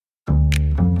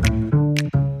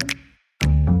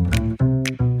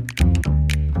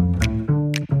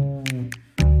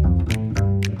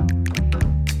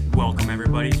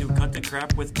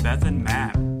Crap with Beth and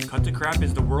Matt. Cut to Crap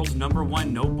is the world's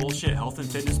 #1 no bullshit health and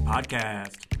fitness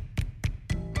podcast.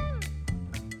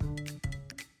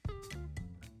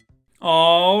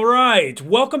 All right,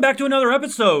 welcome back to another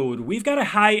episode. We've got a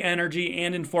high energy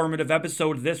and informative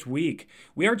episode this week.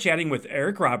 We are chatting with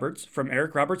Eric Roberts from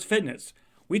Eric Roberts Fitness.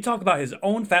 We talk about his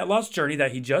own fat loss journey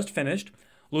that he just finished,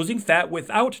 losing fat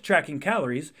without tracking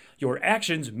calories, your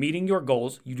actions meeting your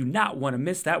goals. You do not want to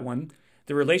miss that one.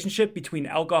 The relationship between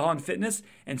alcohol and fitness,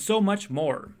 and so much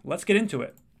more. Let's get into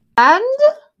it. And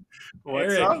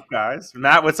what's Eric. up, guys?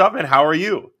 Matt, what's up, and how are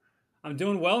you? I'm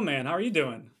doing well, man. How are you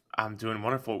doing? I'm doing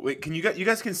wonderful. Wait, can you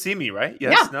guys can see me, right?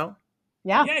 Yes, Yeah. no?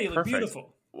 yeah, Yeah, you look Perfect.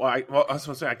 beautiful. Well, I was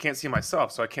supposed to say I can't see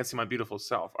myself, so I can't see my beautiful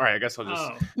self. All right, I guess I'll just.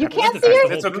 Oh. You That's can't the see fact your-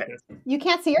 that it's okay. you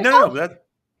can't see No, yourself.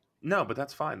 but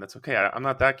that's fine. That's okay. I'm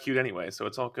not that cute anyway, so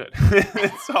it's all good.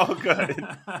 It's all good.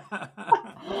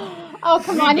 Oh,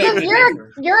 come on,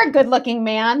 you're a good-looking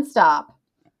man. Stop.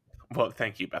 Well,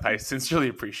 thank you, Beth. I sincerely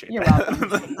appreciate You're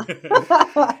that.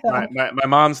 my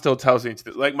mom still tells me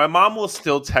my mom will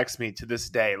still text me to this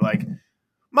day, like,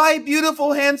 my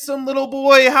beautiful, handsome little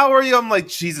boy, how are you? I'm like,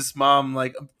 Jesus, Mom.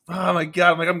 Like, oh my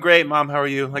God. I'm like, I'm great, Mom. How are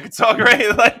you? Like, it's all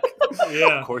great. Like,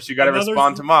 Yeah. of course, you got to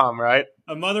respond to Mom, right?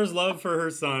 A mother's love for her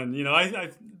son. You know, I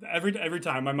every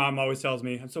time my mom always tells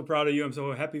me, "I'm so proud of you. I'm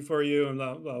so happy for you," and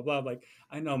blah blah blah. Like,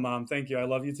 I know, Mom. Thank you. I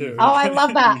love you too. Oh, I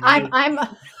love that.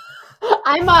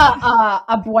 I'm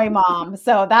a boy mom,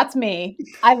 so that's me.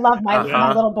 I love my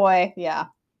little boy. Yeah.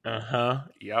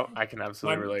 Yep. I can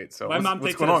absolutely relate. So, my mom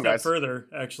what's takes going it a on, step guys? further.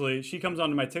 Actually, she comes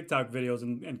onto my TikTok videos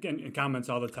and comments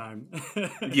all the time.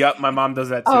 Yep, my mom does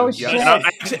that too. Oh, Yep.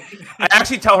 shit. And I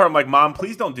actually tell her, I'm like, Mom,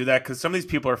 please don't do that, because some of these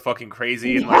people are fucking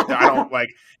crazy, and like, I don't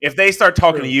like, if they start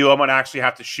talking to you, I'm gonna actually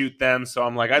have to shoot them. So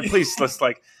I'm like,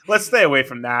 let's stay away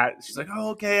from that. She's like,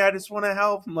 oh, okay, I just want to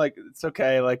help. I'm like, it's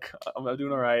okay, like, I'm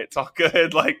doing all right. It's all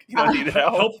good. Like, you don't need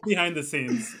help. Help behind the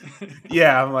scenes.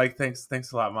 Yeah, I'm like, thanks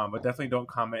a lot, Mom, but definitely don't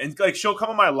comment. And like, she'll come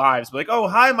on my lives, be like, oh,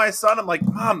 hi, my son. I'm like,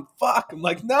 Mom, fuck. I'm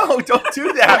like, no, don't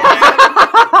do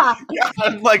that, man. Yeah,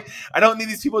 I'm like, I don't need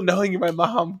these people knowing you're my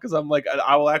mom, because I'm like,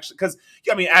 I will actually, because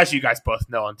I mean, as you guys both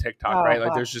know on TikTok, Oh, right? Like,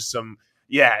 fuck. there's just some,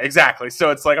 yeah, exactly. So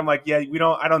it's like, I'm like, yeah,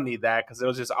 I don't need that, because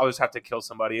I'll just have to kill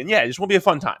somebody, and yeah, it just won't be a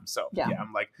fun time. So Yeah.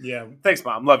 I'm like, Yeah. thanks,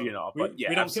 Mom, love you and all, but we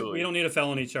absolutely. don't need a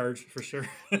felony charge for sure.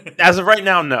 As of right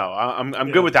now, no. I'm Yeah.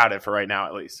 good without it for right now,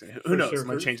 at least. Who For knows? sure. It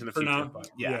might change in the For future. now, But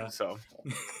yeah. So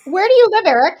Where do you live,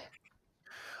 Eric?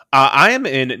 I am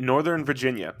in Northern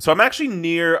Virginia, so I'm actually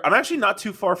not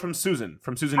too far from Susan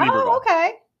Niebergall. Oh,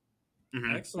 okay.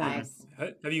 Mhm. Excellent. Nice.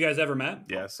 Have you guys ever met?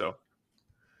 Yeah, so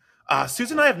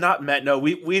Susan and I have not met. No,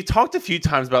 we've talked a few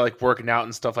times about like working out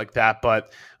and stuff like that,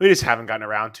 but we just haven't gotten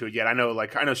around to it yet. I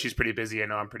know she's pretty busy. I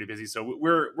know I'm pretty busy, so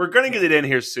we're gonna get it in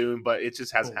here soon, but it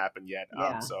just hasn't happened yet.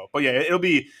 Yeah. But yeah, it'll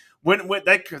be when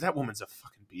that woman's a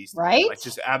fucking beast, man. Right? Like,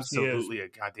 just absolutely a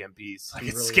goddamn beast. Like, She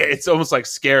it's really scary. is. It's almost like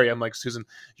scary. I'm like, Susan,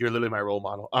 you're literally my role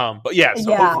model. But yeah,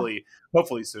 so Yeah.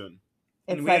 hopefully soon.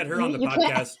 And It's we like, had her on the you can't-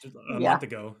 podcast a Yeah. month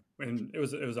ago, and it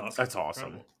was awesome. That's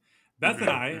awesome. Beth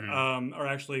and I Mhm. are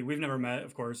actually, we've never met,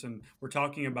 of course, and we're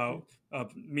talking about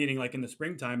meeting like in the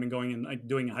springtime and going and like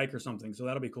doing a hike or something. So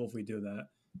that'll be cool if we do that.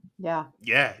 Yeah.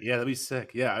 Yeah, that'd be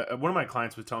sick. Yeah, one of my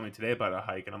clients was telling me today about a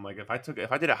hike, and I'm like, if I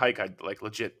did a hike, I'd like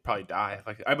legit probably die.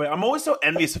 But I'm always so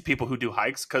envious of people who do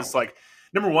hikes, because like,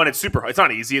 number one, it's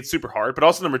not easy, it's super hard, but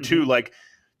also number two, like,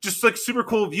 just like super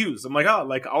cool views. I'm like, oh,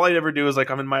 like all I ever do is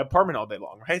like I'm in my apartment all day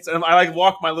long, right? So I like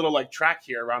walk my little like track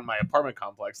here around my apartment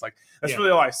complex. Like, that's really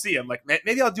all I see. I'm like,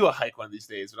 maybe I'll do a hike one of these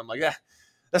days, but I'm like, yeah,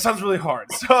 that sounds really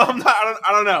hard. So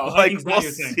I don't know. Well, Like, hiking's not we'll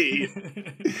your thing.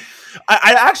 see.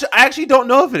 I actually don't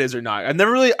know if it is or not. I've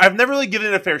never really given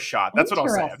it a fair shot. That's what I'll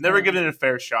say. I've never Interesting. given it a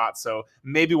fair shot. So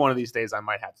maybe one of these days I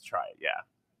might have to try it. Yeah.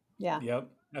 Yeah. Yep,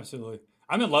 absolutely.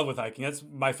 I'm in love with hiking. That's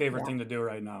my favorite Yeah. thing to do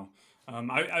right now.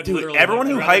 I Dude, literally, everyone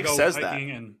I'd who rather hikes go says that.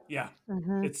 hiking, and yeah,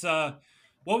 Mhm. it's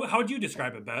well, how would you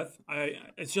describe it, Beth?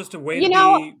 It's just a way You to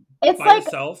know, be It's by like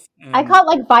yourself. I call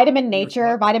it like vitamin Your nature,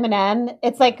 thoughts? vitamin N.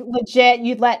 It's like legit.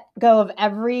 You let go of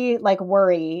every like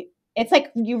worry. It's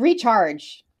like you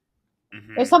recharge.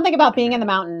 Mhm. There's something about being in the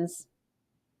mountains.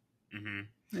 Mhm.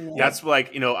 Yeah. That's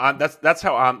like, that's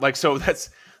how I'm like, so that's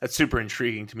super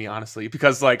intriguing to me, honestly,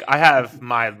 because like I have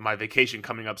my vacation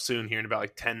coming up soon here in about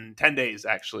like 10 days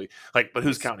actually, like, but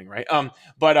who's counting, right?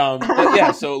 But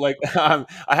yeah, so like I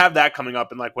have that coming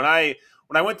up, and like when I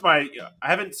went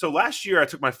to so last year I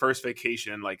took my first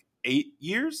vacation in like 8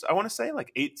 years, I want to say,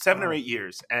 like 7 or 8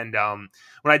 years. And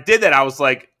when I did that, I was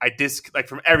like, like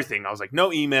from everything, I was like, no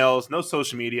emails, no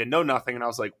social media, no nothing. And I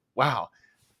was like, wow,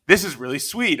 this is really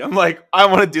sweet. I'm like, I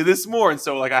want to do this more. And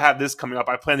so like I have this coming up.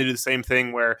 I plan to do the same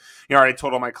thing where, I already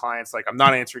told all my clients, like I'm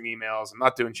not answering emails. I'm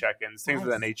not doing check-ins, things of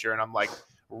that nature. And I'm like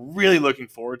really looking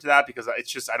forward to that because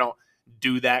it's just, I don't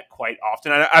do that quite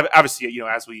often. I obviously,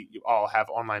 as we all have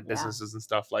online businesses and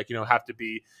stuff, like, have to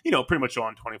be, pretty much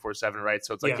on 24/7, right?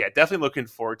 So it's like, definitely looking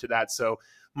forward to that. So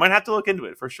might have to look into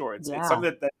it for sure. It's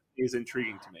something that is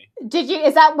intriguing to me.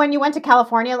 Is that when you went to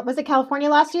California? Was it California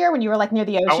last year when you were like near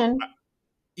the ocean?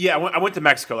 I went to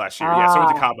Mexico last year. Yeah, so I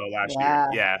went to Cabo last year.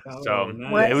 Yeah, so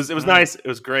nice. It was nice. It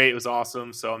was great. It was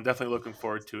awesome. So I'm definitely looking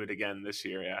forward to it again this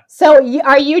year. Yeah. So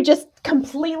are you just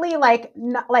completely like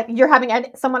you're having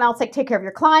someone else like take care of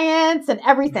your clients and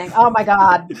everything? Oh my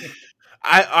God.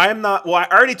 I'm not. Well, I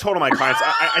already told all my clients.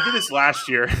 I did this last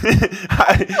year.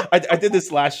 I did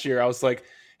this last year. I was like,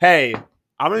 hey,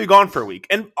 I'm gonna be gone for a week,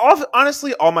 and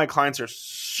honestly, all my clients are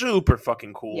super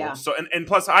fucking cool. Yeah. So, and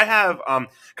plus, I have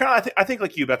I think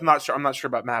like you, Beth. I'm not sure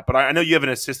about Matt, but I know you have an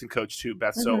assistant coach too,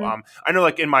 Beth. Mm-hmm. So, I know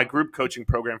like in my group coaching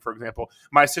program, for example,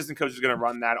 my assistant coach is gonna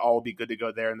run that. All will be good to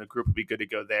go there, and the group will be good to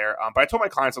go there. But I told my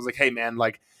clients, I was like, hey, man,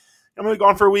 like I'm gonna be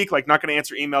gone for a week, like not gonna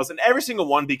answer emails, and every single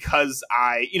one because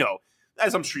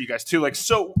as I'm sure you guys too, like,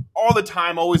 so all the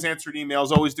time, always answering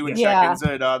emails, always doing check-ins.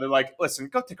 And they're like, listen,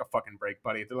 go take a fucking break,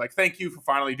 buddy. They're like, thank you for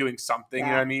finally doing something. You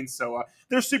know what I mean? So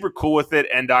they're super cool with it.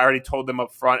 And I already told them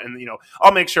up front. And,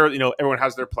 I'll make sure, everyone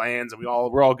has their plans and we're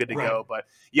all good to go. But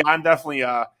yeah, I'm definitely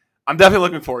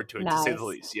looking forward to it, to say the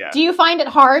least. Yeah. Do you find it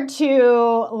hard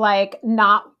to like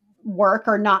not work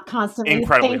or not constantly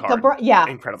incredibly think hard?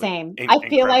 Incredibly. Same. I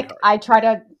feel like hard. I try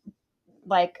to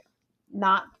like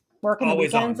not working the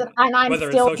weekends, and I'm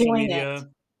whether still it's social doing media. it.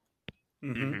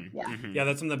 Mm-hmm. Yeah. Mm-hmm. Yeah,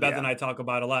 that's something that Beth and I talk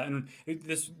about a lot. And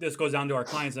this goes down to our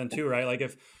clients then too, right? Like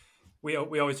if we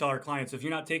always tell our clients, if you're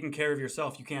not taking care of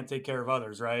yourself, you can't take care of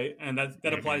others, right? And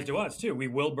that applies to us too. We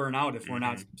will burn out if we're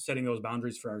not setting those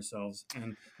boundaries for ourselves.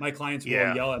 And my clients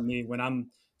will yell at me when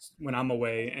I'm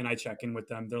away and I check in with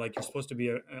them. They're like, you're supposed to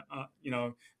be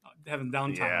having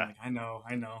downtime. Yeah. I'm like,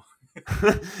 I know.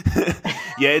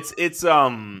 Yeah, it's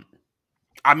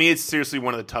I mean, it's seriously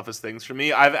one of the toughest things for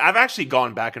me. I've actually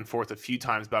gone back and forth a few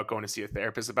times about going to see a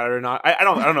therapist about it or not. I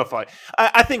don't know if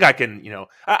I think I can,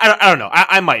 I don't know.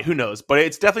 I might, who knows? But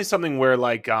it's definitely something where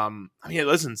like,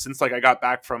 listen, since like I got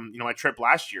back from, my trip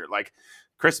last year, like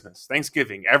Christmas,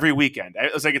 Thanksgiving, every weekend,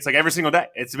 it's like every single day.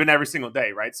 It's been every single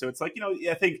day. Right. So it's like,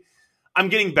 I think I'm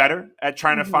getting better at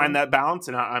trying to find that balance,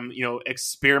 and I'm,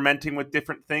 experimenting with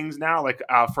different things now. Like,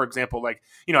 for example, like,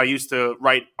 I used to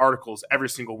write articles every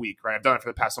single week, right? I've done it for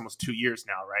the past almost 2 years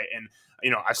now, right? And,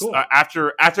 cool.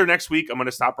 After next week, I'm going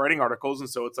to stop writing articles, and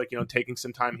so it's like, taking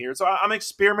some time here. So I'm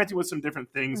experimenting with some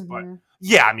different things, but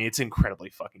yeah, I mean, it's incredibly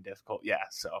fucking difficult. Yeah.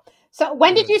 So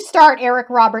when did you start Eric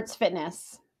Roberts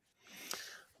Fitness?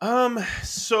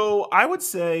 So I would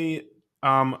say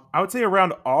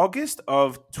around August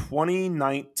of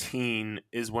 2019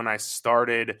 is when I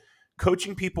started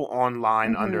coaching people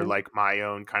online under like my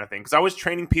own kind of thing. Because I was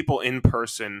training people in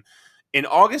person. In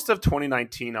August of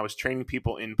 2019, I was training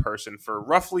people in person for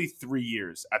roughly 3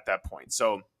 years at that point.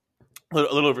 So a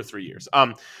little over 3 years.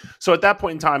 So at that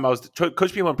point in time, I was coaching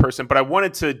people in person, but I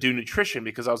wanted to do nutrition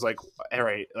because I was like, all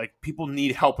right, like people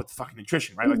need help with fucking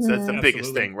nutrition, right? Like that's the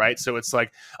biggest thing, right? So it's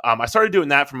like, I started doing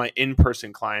that for my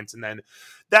in-person clients, and then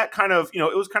that kind of, it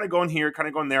was kind of going here, kind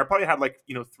of going there. I probably had like,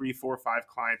 3, 4, 5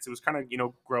 clients. It was kind of,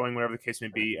 growing, whatever the case may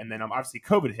be. And then obviously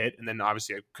COVID hit, and then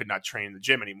obviously I could not train in the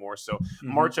gym anymore. So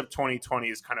March of 2020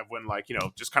 is kind of when like,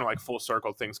 just kind of like full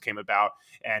circle things came about.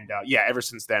 And ever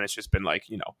since then, it's just been like,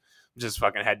 just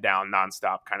fucking head down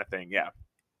nonstop kind of thing. Yeah.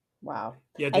 Wow.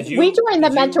 Yeah. We joined the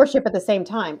mentorship at the same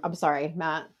time. I'm sorry,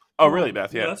 Matt. Oh, really,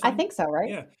 Beth? Yeah. I think so, right?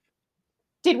 Yeah.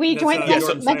 Did we join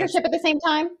mentorship at the same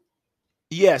time?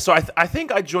 Yeah. So I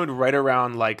think I joined right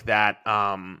around like that.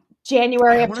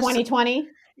 January of 2020.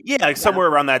 Yeah, like somewhere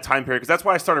around that time period. Because that's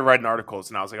why I started writing articles.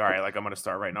 And I was like, all right, like I'm going to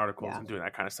start writing articles and doing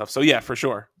that kind of stuff. So yeah, for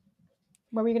sure.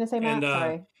 What were you going to say, Matt?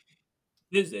 Sorry.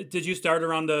 Did you start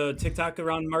around the TikTok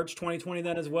around March 2020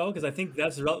 then as well? Because I think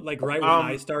that's like right when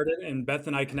I started, and Beth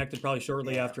and I connected probably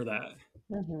shortly after that.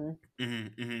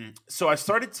 So I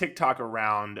started TikTok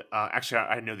around, actually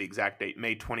I know the exact date,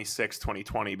 May 26,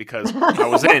 2020, because I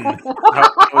was in,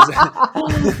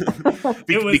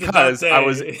 because I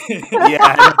was,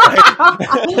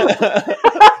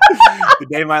 the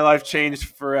day my life changed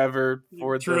forever.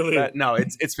 Truly. No,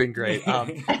 it's been great.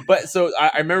 But so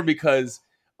I remember because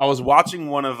I was watching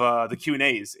one of the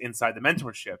Q&As inside the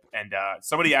mentorship, and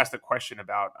somebody asked a question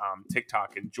about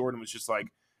TikTok, and Jordan was just like,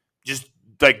 just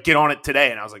like get on it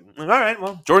today. And I was like, all right,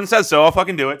 well, Jordan says so. I'll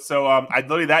fucking do it. So I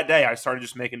literally that day I started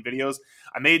just making videos.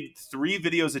 I made 3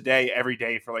 videos a day every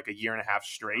day for like a year and a half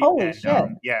straight. Holy shit.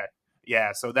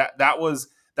 Yeah. So that was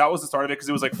the start of it because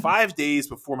it was like 5 days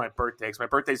before my birthday. Because my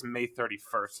birthday's May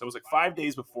 31st. So it was like 5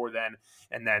 days before then,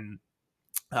 and then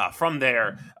from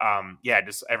there,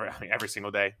 just every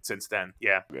single day since then.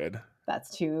 Yeah, good.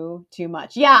 That's too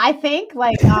much. Yeah, I think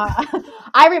like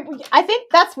I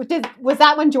think that's what was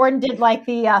that when Jordan did like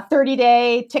the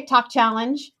 30-day TikTok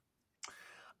challenge?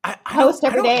 I post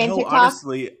every day in TikTok.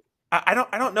 Honestly, I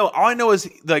don't know. All I know is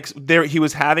like there he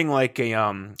was having like a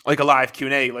live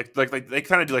Q&A like they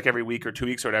kind of do like every week or 2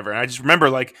 weeks or whatever. And I just remember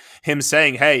like him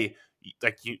saying, "Hey,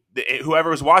 like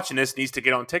whoever was watching this needs to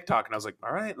get on TikTok." And I was like,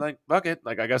 all right, like fuck it,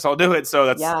 like I guess I'll do it. So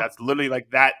that's literally like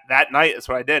that night. That's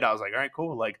what I did. I was like, all right,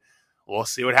 cool. Like we'll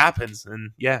see what happens.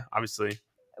 And yeah, obviously.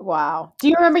 Wow. Do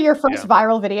you remember your first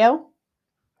viral video?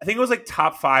 I think it was like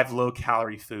top 5 low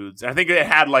calorie foods. And I think it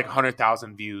had like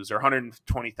 100,000 views or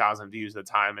 120,000 views at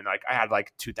the time. And like I had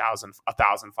like 1,000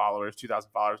 followers,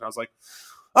 2,000 followers. And I was like,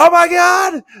 oh my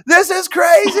God, this is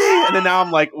crazy. And then now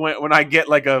I'm like, when I get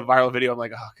like a viral video, I'm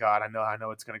like, oh God, I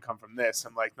know it's going to come from this.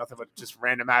 I'm like, nothing but just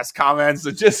random ass comments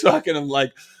and just fucking, I'm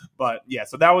like, but yeah,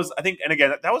 so that was, I think, and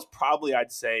again, that was probably,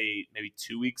 I'd say maybe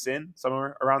 2 weeks in,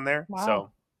 somewhere around there.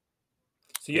 Wow.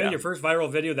 So you had your first viral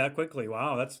video that quickly.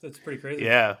 Wow, that's pretty crazy.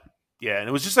 Yeah. Yeah, and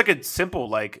it was just like a simple,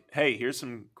 like, hey, here's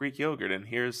some Greek yogurt, and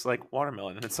here's like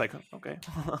watermelon, and it's like, okay.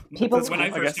 When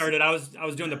I first started, I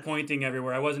was doing the pointing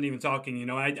everywhere. I wasn't even talking, you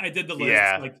know. I did the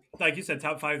list, like you said,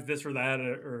 top 5 this or that,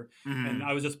 and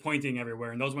I was just pointing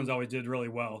everywhere, and those ones always did really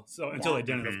well. So until they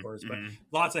didn't, of course, but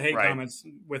lots of hate comments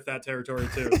with that territory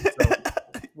too. So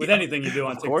with anything you do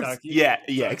on TikTok,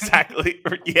 exactly,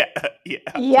 yeah.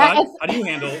 Yeah. How do you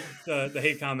handle the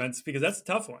hate comments? Because that's a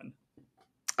tough one.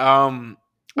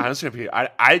 Honestly,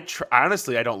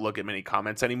 honestly, I don't look at many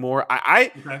comments anymore.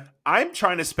 I'm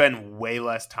trying to spend way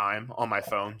less time on my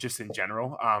phone, just in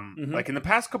general. Like in the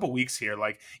past couple weeks here,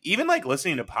 like even like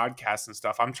listening to podcasts and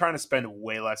stuff, I'm trying to spend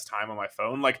way less time on my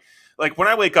phone. Like when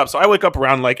I wake up, so I wake up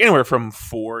around like anywhere from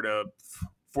 4 to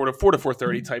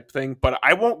 4:30 type thing, but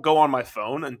I won't go on my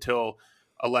phone until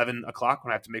 11 o'clock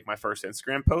when I have to make my first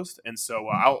Instagram post. And so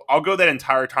I'll go that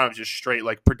entire time just straight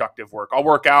like productive work. I'll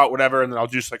work out, whatever, and then I'll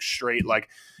just like straight like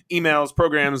emails,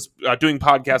 programs, doing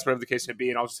podcasts, whatever the case may be.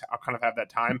 And I'll kind of have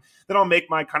that time. Then I'll make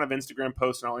my kind of Instagram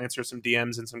post and I'll answer some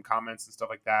DMs and some comments and stuff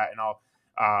like that. And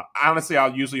honestly,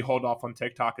 I'll usually hold off on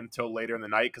TikTok until later in the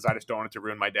night because I just don't want it to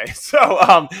ruin my day. So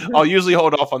I'll usually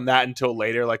hold off on that until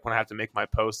later, like when I have to make my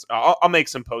posts. I'll make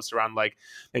some posts around like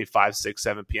maybe 5, 6,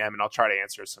 7 p.m. and I'll try to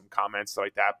answer some comments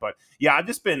like that. But yeah, I've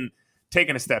just been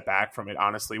taking a step back from it,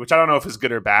 honestly, which I don't know if is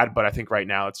good or bad, but I think right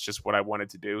now it's just what I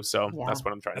wanted to do. So that's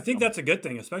what I'm trying to do. I think that's a good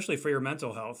thing, especially for your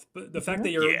mental health. But the fact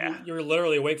that you're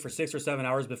literally awake for 6 or 7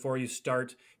 hours before you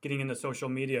start getting into social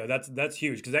media, that's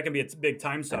huge because that can be a big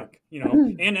time suck, you know,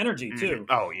 and energy too.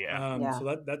 Oh yeah.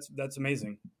 So that's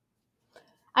amazing.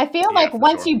 I feel like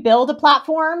once you build a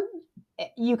platform,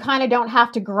 you kind of don't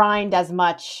have to grind as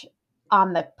much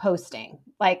on the posting.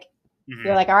 Like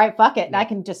you're like, all right, fuck it. And I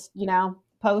can just, you know,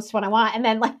 post when I want. And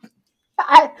then like,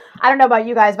 I don't know about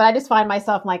you guys, but I just find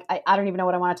myself like, I don't even know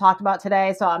what I want to talk about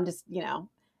today. So I'm just, you know,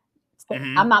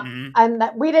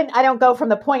 I don't go from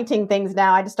the pointing things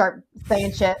now. I just start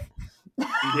saying shit.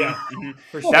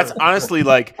 For sure. That's honestly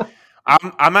like,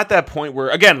 I'm at that point where,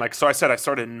 again, like, so I said, I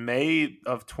started in May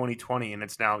of 2020 and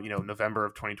it's now, you know, November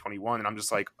of 2021. And I'm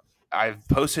just like, I've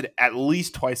posted at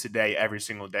least twice a day, every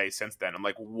single day since then. I'm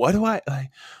like, what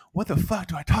the fuck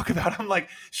do I talk about? I'm like,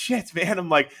 shit, man. I'm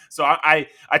like, so I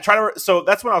try to, so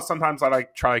that's when sometimes I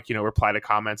like try like, you know, reply to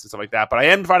comments and stuff like that. But I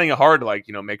am finding it hard to like,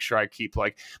 you know, make sure I keep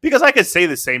like, because I could say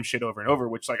the same shit over and over,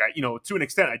 which like, I, you know, to an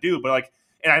extent I do, but like,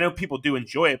 and I know people do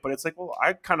enjoy it, but it's like, well,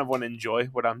 I kind of want to enjoy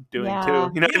what I'm doing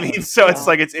too. You know what I mean? So it's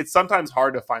like, it's sometimes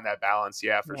hard to find that balance.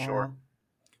 Yeah, for sure.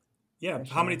 Yeah.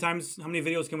 How many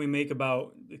videos can we make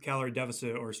about the calorie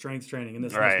deficit or strength training? And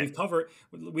this, we've covered,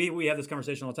 we have this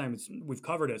conversation all the time. We've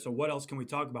covered it. So what else can we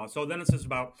talk about? So then it's just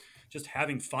about just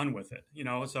having fun with it, you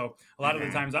know? So a lot of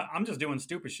the times I'm just doing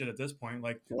stupid shit at this point.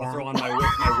 Like I'll throw on my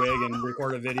wig and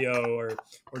record a video or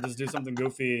just do something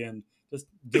goofy and just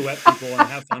duet people and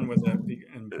have fun with it.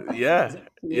 And,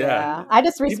 I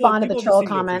just respond to the troll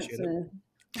comments and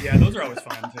yeah, those are always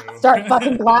fun too.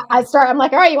 I'm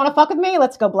like, all right, you want to fuck with me?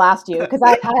 Let's go blast you because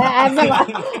I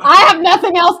have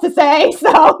nothing else to say.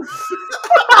 So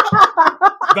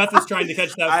Beth is trying to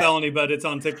catch that felony, but it's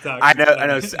on TikTok. I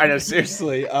know.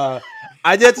 Seriously.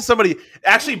 I did it to somebody.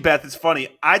 Actually, Beth, it's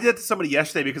funny. I did it to somebody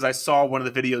yesterday because I saw one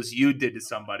of the videos you did to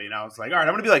somebody, and I was like, all right,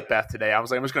 I'm gonna be like Beth today. I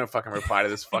was like, I'm just gonna fucking reply to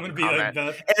this fucking comment.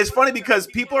 Like and it's funny because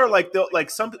people are like,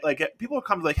 people will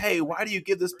come like, hey, why do you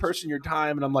give this person your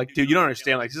time? And I'm like, dude, you don't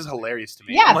understand. Like, this is hilarious to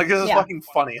me. Yeah, I'm like, this is fucking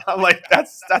funny. I'm like,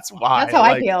 that's why. That's how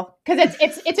I feel because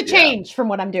it's a change from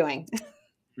what I'm doing.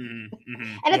 And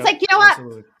it's like, you know what?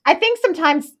 Absolutely. I think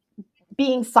sometimes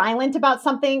being silent about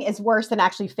something is worse than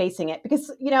actually facing it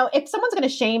because, you know, if someone's going to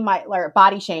shame or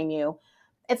body shame you,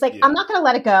 it's like, I'm not going to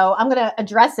let it go. I'm going to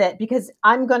address it because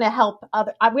I'm going to help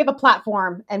we have a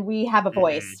platform and we have a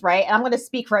voice, right? And I'm going to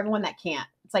speak for everyone that can't.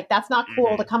 It's like, that's not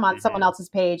cool to come on someone else's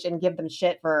page and give them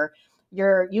shit for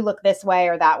you look this way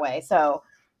or that way. So,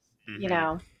 you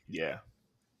know. Yeah.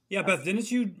 Yeah, Beth, didn't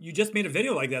you just made a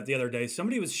video like that the other day?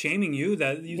 Somebody was shaming you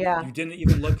that you didn't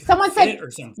even look Someone fit said,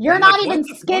 or something. You're not even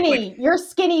skinny. Like, you're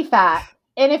skinny fat.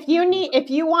 And if you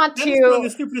want that's to... That's probably the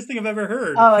stupidest thing I've ever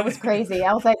heard. Oh, it was crazy.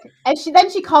 I was like... And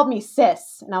she called me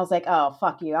sis. And I was like, oh,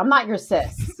 fuck you. I'm not your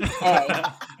sis. Hey.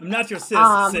 I'm not your sis,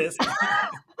 sis.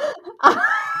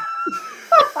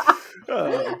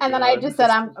 And then I just said,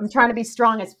 I'm trying to be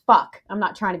strong as fuck. I'm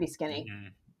not trying to be skinny.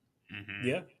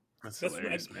 Yeah. That's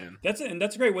hilarious, man. That's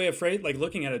a great way of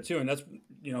looking at it too, and that's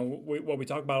what we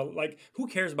talk about. Like, who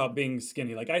cares about being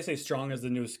skinny? Like I say, strong is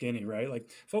the new skinny, right? Like,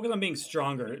 focus on being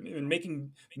stronger and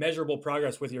making measurable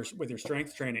progress with your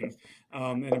strength training,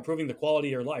 and improving the quality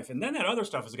of your life. And then that other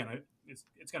stuff is gonna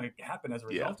happen as a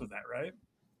result of that, right?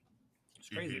 It's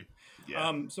crazy.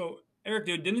 Yeah. So Eric,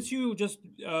 dude, didn't you just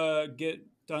get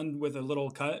done with a little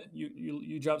cut?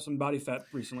 You dropped some body fat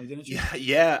recently, didn't you?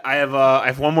 Yeah. I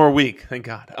have 1 more week, thank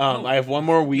God. I have 1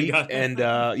 more week, and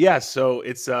so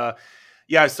it's I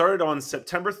started on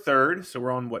September 3rd, so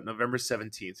we're on November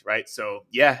 17th, right? So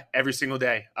every single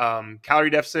day,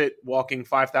 calorie deficit, walking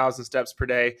 5,000 steps per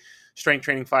day, strength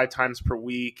training 5 times per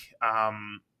week.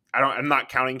 I'm not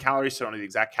counting calories, so I don't know the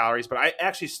exact calories, but I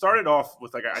actually started off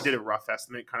with I did a rough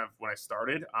estimate kind of when I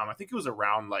started. I think it was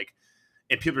around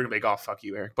and people are gonna be like, "Oh, fuck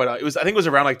you, Eric." But I think it was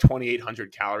around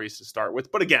 2,800 calories to start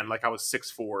with. But again, I was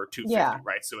 6'4", 250,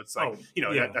 right? So it's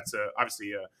that's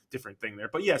obviously a different thing there.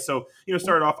 But so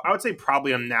started off. I would say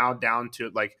probably I'm now down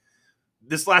to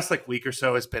this last week or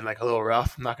so has been a little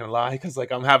rough. I'm not gonna lie, because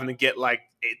I'm having to get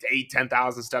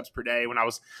 10,000 steps per day when I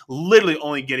was literally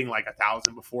only getting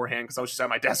 1,000 beforehand because I was just at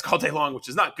my desk all day long, which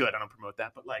is not good. I don't promote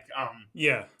that, but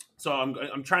So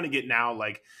I'm trying to get now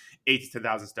 8,000 to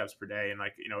 10,000 steps per day, and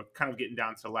kind of getting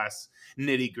down to the last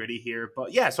nitty gritty here.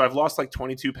 But so I've lost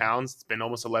 22 pounds. It's been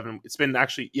almost 11. It's been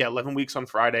actually 11 weeks on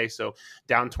Friday, so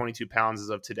down 22 pounds as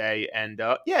of today. And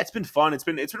it's been fun. It's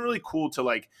been really cool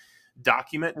to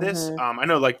document this. I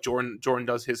know Jordan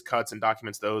does his cuts and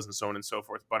documents those and so on and so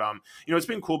forth. But it's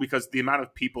been cool because the amount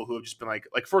of people who have just been like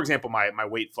for example, my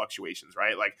weight fluctuations,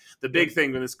 right? The big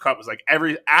thing when this cut was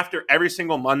after every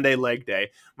single Monday leg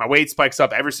day, my weight spikes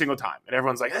up every single time, and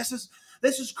everyone's like,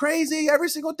 this is crazy every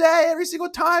single day, every single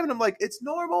time. And I'm like, it's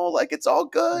normal. It's all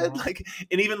good.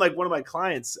 And even one of my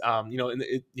clients,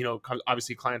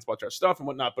 obviously clients watch our stuff and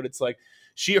whatnot, but it's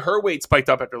her weight spiked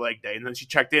up after leg day. And then she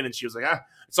checked in and she was like,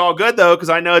 it's all good though, because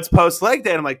I know it's post leg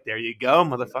day. And I'm like, there you go,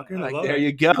 motherfucker. There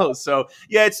you go. So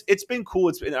it's been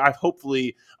cool. I've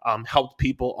hopefully helped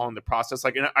people on the process.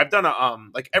 And I've done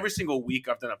every single week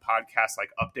I've done a podcast,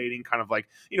 updating kind of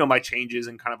my changes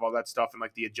and kind of all that stuff and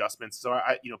the adjustments. So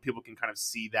I people can kind of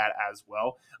see that as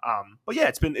well. But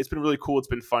it's been really cool. It's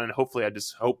been fun. And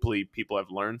hopefully people have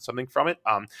learned something from it.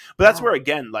 But that's where,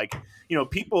 again,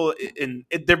 people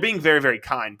they're being very, very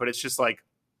kind, but it's just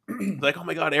oh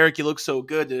my God, Eric, you look so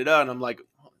good. And I'm like,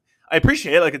 I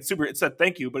appreciate it. It's a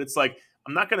thank you, but it's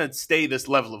I'm not going to stay this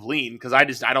level of lean because I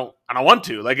don't want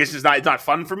to. It's just it's not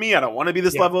fun for me. I don't want to be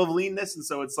this level of leanness. And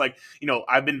so it's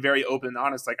I've been very open and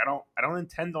honest. I don't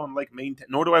intend on maintain,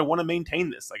 nor do I want to maintain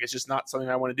this. It's just not something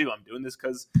I want to do. I'm doing this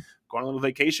because going on a little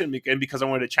vacation and because I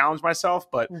wanted to challenge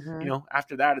myself. But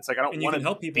after that, it's I don't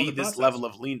want to be this level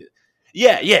of lean.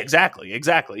 Yeah, exactly.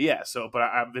 Yeah. So, but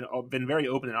I've been very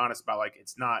open and honest about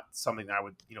it's not something that I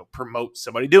would promote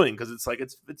somebody doing, because it's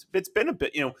it's been a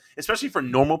bit especially for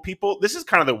normal people. This is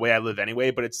kind of the way I live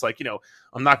anyway. But it's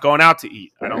I'm not going out to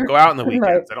eat. I don't go out on the weekends.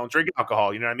 Right. I don't drink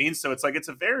alcohol. You know what I mean? So it's it's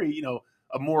a very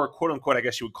a more quote unquote, I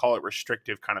guess you would call it,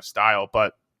 restrictive kind of style.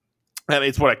 But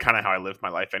it's what how I live my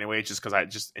life anyway. Just because I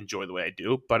just enjoy the way I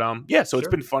do. But so it's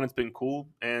been fun. It's been cool,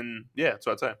 and that's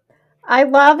what I'd say. I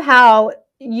love how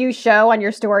you show on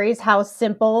your stories how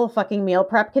simple fucking meal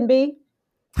prep can be.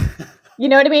 You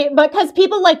know what I mean? Because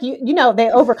people they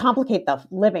overcomplicate the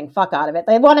living fuck out of it.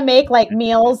 They want to make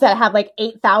meals that have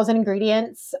 8,000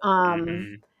 ingredients.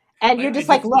 And you're just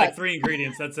look, 3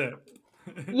 ingredients. That's it.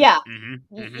 Yeah.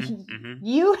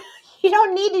 You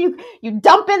don't need to. You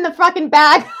dump in the fucking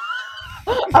bag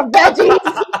of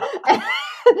veggies, and,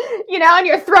 and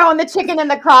you're throwing the chicken in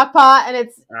the crock pot, and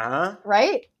it's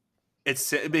right.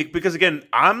 It's because again,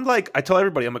 I tell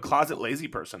everybody I'm a closet lazy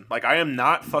person. Like I am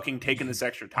not fucking taking this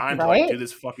extra time to like do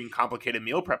this fucking complicated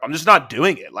meal prep. I'm just not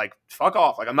doing it. Like fuck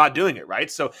off. Like I'm not doing it.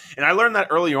 Right. So, and I learned that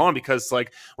earlier on because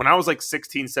like when I was like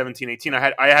 16, 17, 18,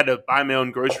 I had to buy my own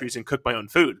groceries and cook my own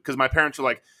food because my parents were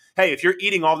like, hey, if you're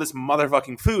eating all this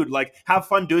motherfucking food, like have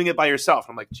fun doing it by yourself.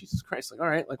 I'm like, Jesus Christ. Like, all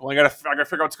right. Like, well, I gotta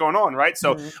figure out what's going on. Right.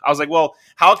 So I was like, well,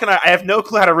 how can I have no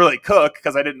clue how to really cook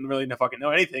because I didn't really fucking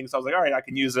know anything. So I was like, all right, I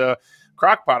can use a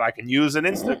crock pot. I can use an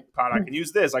Instant Pot. I can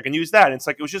use this. I can use that. And it's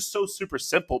like, it was just so super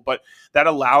simple, but that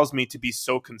allows me to be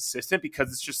so consistent because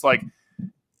it's just like,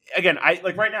 again, I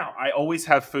like right now, I always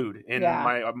have food in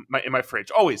my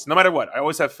fridge, always, no matter what. I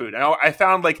always have food. And I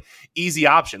found like easy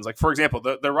options. Like for example,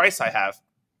 the rice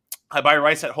I buy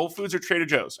rice at Whole Foods or Trader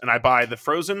Joe's, and I buy the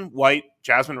frozen white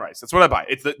jasmine rice. That's what I buy.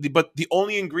 It's but the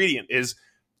only ingredient is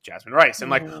jasmine rice. And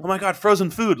like, oh my God, frozen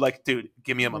food. Like, dude,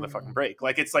 give me a motherfucking break.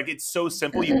 Like, it's so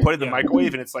simple. You put it in the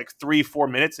microwave and it's like 3-4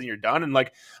 minutes and you're done. And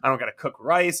like, I don't got to cook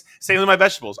rice. Same with my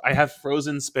vegetables. I have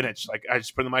frozen spinach. Like I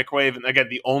just put it in the microwave. And again,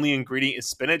 the only ingredient is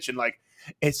spinach. And like,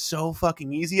 it's so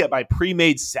fucking easy. I buy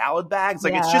pre-made salad bags.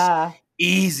 Like it's just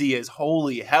easy as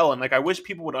holy hell. And like I wish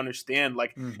people would understand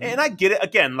like and I get it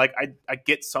again, like I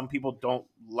get some people don't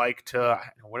like to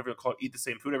whatever you call it, eat the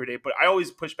same food every day, but I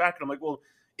always push back and I'm like, well,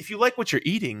 if you like what you're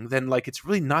eating, then like it's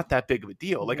really not that big of a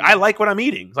deal. Like I like what I'm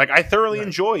eating. Like I thoroughly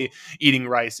enjoy eating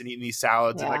rice and eating these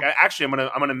salads. And like I'm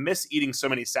gonna miss eating so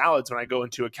many salads when I go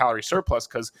into a calorie surplus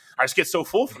because I just get so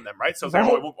full from them, right? So I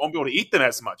won't be able to eat them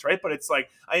as much, right? But it's like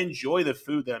I enjoy the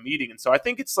food that I'm eating, and so I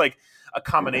think it's like a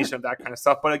combination of that kind of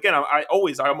stuff. But again, I'm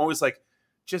always like,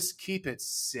 just keep it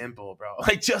simple, bro.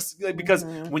 Like just like, because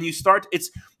when you start,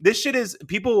 this shit is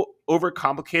people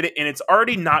overcomplicate it and it's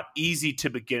already not easy to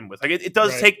begin with. Like it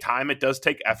does take time. It does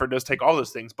take effort. It does take all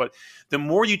those things. But the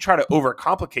more you try to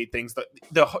overcomplicate things,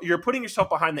 you're putting yourself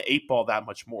behind the 8 ball that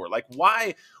much more. Like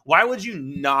why would you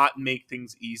not make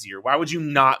things easier? Why would you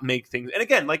not make things? And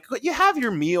again, like you have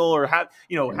your meal or have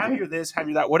your this, have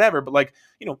your that, whatever. But like,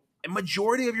 a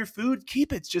majority of your food,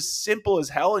 keep it just simple as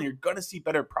hell, and you're gonna see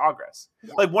better progress.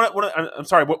 Yeah. Like one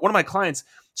of my clients,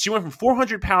 she went from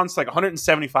 400 pounds to like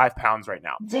 175 pounds right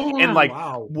now. Damn, and like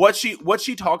what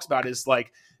she talks about is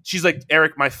like, she's like,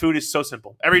 Eric, my food is so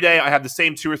simple. Every day I have the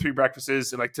same 2 or 3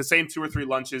 breakfasts and like the same 2 or 3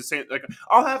 lunches. Same, like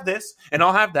I'll have this and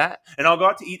I'll have that and I'll go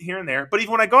out to eat here and there. But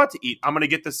even when I go out to eat, I'm going to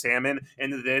get the salmon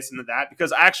and the this and the that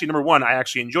because number one, I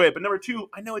actually enjoy it. But number two,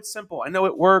 I know it's simple. I know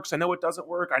it works. I know it doesn't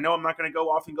work. I know I'm not going to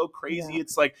go off and go crazy. Yeah.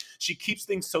 It's like she keeps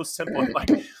things so simple. And like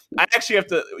I actually have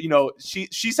to,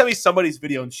 she sent me somebody's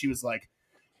video and she was like,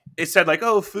 it said like,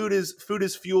 oh, food is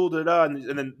fuel,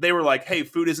 and then they were like, hey,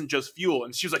 food isn't just fuel,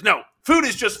 and she was like, no, food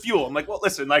is just fuel. I'm like, well,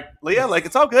 listen, like Leah, like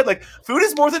it's all good, like food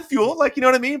is more than fuel, like you know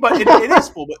what I mean, but it is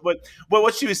fuel. But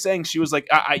what she was saying, she was like,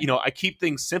 I keep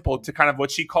things simple to kind of what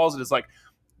she calls it is like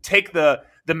take the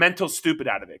mental stupid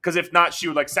out of it, because if not, she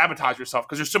would like sabotage herself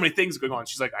because there's so many things going on.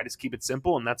 She's like, I just keep it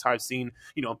simple, and that's how I've seen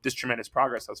this tremendous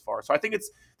progress thus far. So I think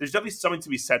there's definitely something to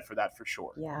be said for that for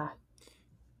sure.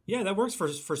 Yeah, that works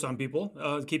for some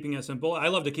people, keeping it simple. I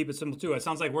love to keep it simple too. It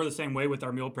sounds like we're the same way with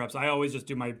our meal preps. I always just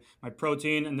do my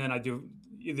protein, and then I do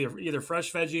either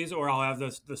fresh veggies or I'll have the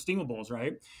steamables,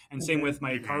 right? And same with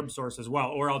my carb source as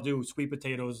well. Or I'll do sweet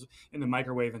potatoes in the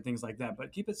microwave and things like that.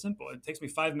 But keep it simple. It takes me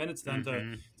 5 minutes then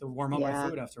to warm up my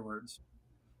food afterwards.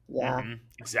 Yeah,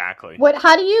 exactly.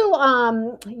 How do you,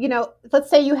 let's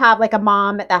say you have like a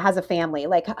mom that has a family,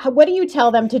 like what do you tell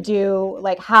them to do?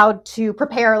 Like how to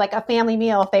prepare like a family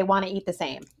meal if they want to eat the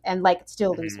same and like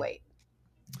still lose weight?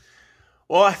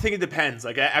 Well, I think it depends.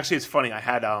 Like actually it's funny. I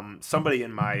had somebody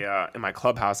in my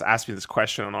clubhouse ask me this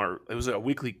question it was a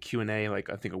weekly Q&A, like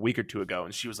I think a week or two ago.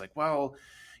 And she was like, well,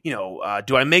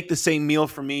 do I make the same meal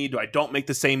for me? Do I don't make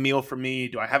the same meal for me?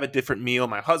 Do I have a different meal?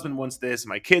 My husband wants this,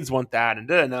 my kids want that,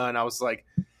 and and I was like,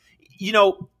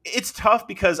 it's tough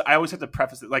because I always have to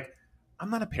preface it like, I'm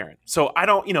not a parent, so I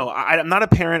don't, I'm not a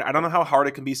parent. I don't know how hard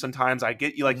it can be sometimes. I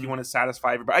get you, like you want to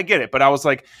satisfy everybody. I get it, but I was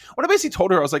like, when I basically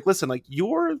told her, I was like, listen, like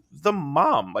you're the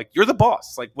mom, like you're the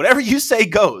boss, like whatever you say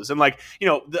goes, and like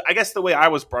I guess the way I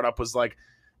was brought up was like,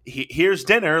 here's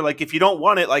dinner. Like, if you don't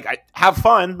want it, like, have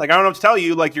fun. Like, I don't know what to tell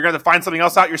you. Like, you're going to find something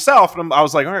else out yourself. And I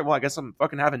was like, all right, well, I guess I'm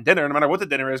fucking having dinner no matter what the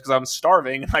dinner is because I'm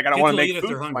starving. Like, I don't want to make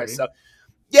food for myself.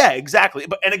 Yeah, exactly.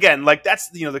 But and again, like that's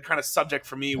the kind of subject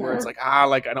for me where it's like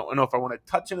like I don't know if I want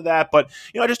to touch into that, but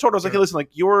I just told her I was like, hey, listen, like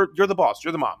you're the boss,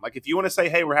 you're the mom. Like if you want to say,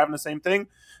 hey, we're having the same thing,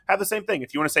 have the same thing.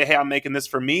 If you want to say, hey, I'm making this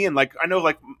for me, and like I know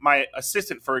like my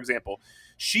assistant, for example,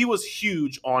 she was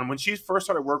huge on when she first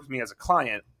started working with me as a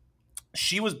client.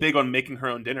 She was big on making her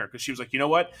own dinner because she was like, you know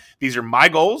what, these are my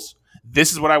goals.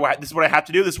 This is what I have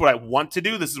to do. This is what I want to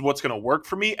do. This is what's going to work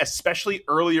for me, especially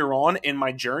earlier on in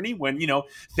my journey when,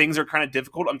 things are kind of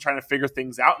difficult. I'm trying to figure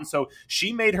things out. And so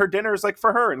she made her dinners like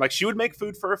for her, and like she would make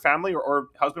food for her family or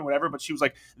husband, whatever. But she was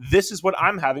like, this is what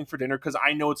I'm having for dinner because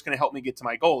I know it's going to help me get to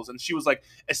my goals. And she was like,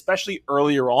 especially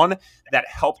earlier on, that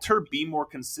helped her be more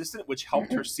consistent, which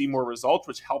helped her see more results,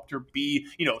 which helped her be,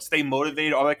 stay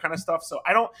motivated, all that kind of stuff. So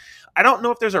I don't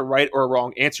know if there's a right or a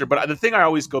wrong answer, but the thing I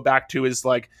always go back to is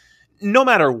like, no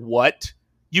matter what,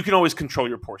 you can always control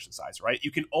your portion size, right? You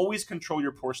can always control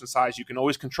your portion size. You can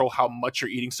always control how much you're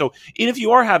eating. So even if you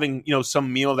are having,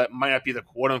 some meal that might not be the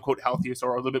quote unquote healthiest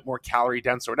or a little bit more calorie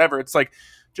dense or whatever, it's like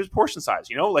just portion size,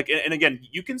 like, and again,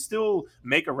 you can still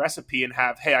make a recipe and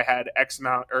have, hey, I had X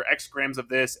amount or X grams of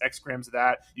this, X grams of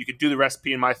that. You can do the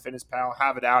recipe in MyFitnessPal,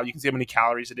 have it out. You can see how many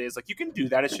calories it is. Like you can do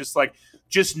that. It's just like,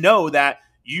 just know that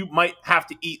you might have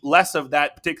to eat less of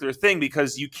that particular thing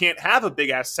because you can't have a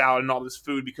big ass salad and all this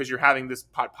food because you're having this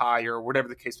pot pie or whatever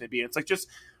the case may be. And it's like, just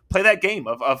play that game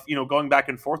of going back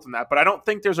and forth on that. But I don't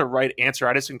think there's a right answer.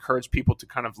 I just encourage people to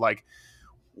kind of like,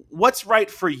 what's right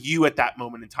for you at that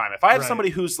moment in time. If I have somebody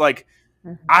who's like,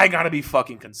 I gotta be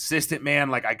fucking consistent, man.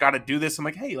 Like I gotta do this. I'm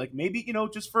like, hey, like maybe,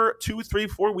 just for 2, 3,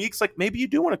 4 weeks, like maybe you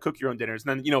do want to cook your own dinners.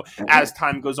 And then, as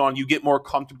time goes on, you get more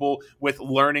comfortable with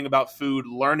learning about food,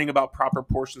 learning about proper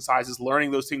portion sizes,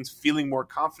 learning those things, feeling more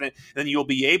confident. Then you'll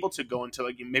be able to go into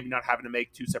like maybe not having to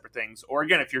make 2 separate things. Or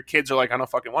again, if your kids are like, I don't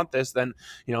fucking want this, then,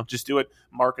 just do what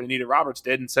Mark and Anita Roberts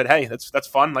did and said, hey, that's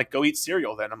fun. Like go eat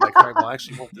cereal then. I'm like, all right, well, I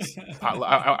actually want this.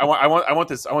 I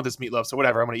want this meatloaf. So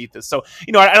whatever, I'm going to eat this. So,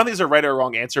 I don't think there's a right or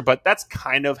wrong answer, but that's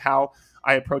kind of how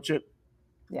I approach it.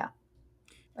 Yeah.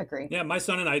 Agree. Yeah, my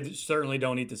son and I certainly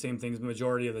don't eat the same things the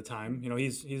majority of the time.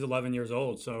 He's 11 years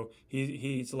old, so he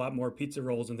eats a lot more pizza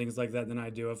rolls and things like that than I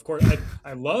do. Of course,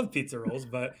 I love pizza rolls,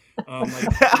 but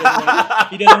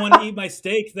he doesn't want to eat my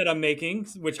steak that I'm making,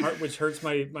 which hurts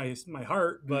my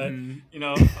heart. But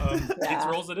pizza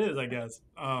rolls it is, I guess.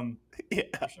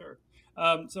 For sure.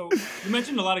 So you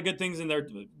mentioned a lot of good things in there.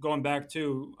 Going back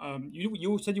to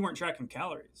you said you weren't tracking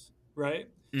calories, right?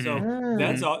 Mm-hmm. So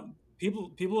that's all.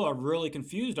 People are really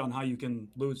confused on how you can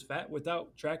lose fat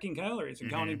without tracking calories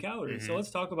and counting calories. So let's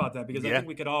talk about that because I think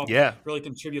we could all really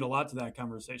contribute a lot to that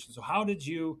conversation. So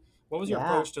what was your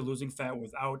approach to losing fat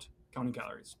without counting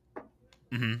calories?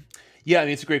 Mm-hmm. Yeah, I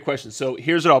mean, it's a great question. So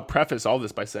here's what I'll preface all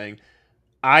this by saying.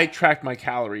 I tracked my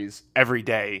calories every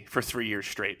day for 3 years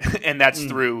straight. And that's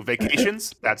through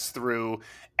vacations. That's through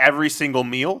every single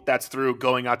meal. That's through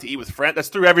going out to eat with friends. That's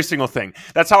through every single thing.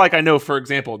 That's how I know, for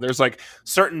example, there's like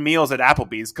certain meals at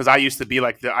Applebee's because I used to be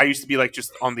like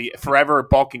just on the forever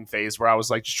bulking phase where I was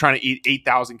like just trying to eat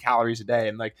 8,000 calories a day.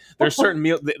 And like there's certain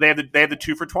meals, they have the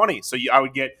 2 for $20. So I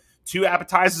would get 2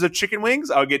 appetizers of chicken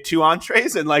wings. I would get 2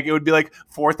 entrees and like it would be like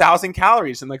 4,000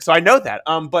 calories. And like, so I know that.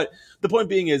 But the point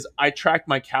being is I tracked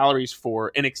my calories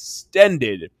for an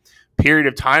extended period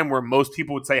of time where most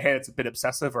people would say, hey, it's a bit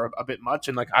obsessive or a bit much.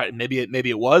 And like, maybe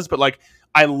it was, but like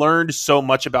I learned so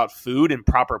much about food and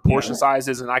proper portion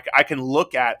sizes. And I can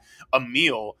look at a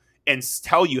meal and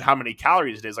tell you how many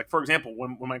calories it is. Like, for example,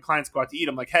 when my clients go out to eat,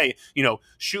 I'm like, hey,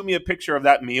 shoot me a picture of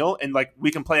that meal and like we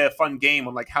can play a fun game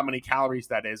on like how many calories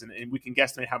that is and we can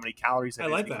guesstimate how many calories it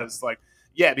is. Like because that. Like,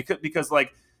 yeah, because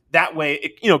like that way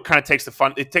it kind of takes the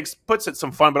fun, puts it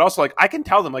some fun, but also like I can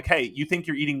tell them like, hey, you think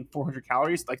you're eating 400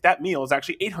 calories? Like that meal is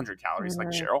actually 800 calories, like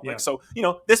Cheryl. Yeah. Like, so,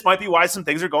 this might be why some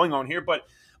things are going on here, but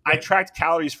I tracked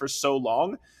calories for so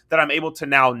long that I'm able to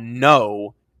now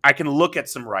know I can look at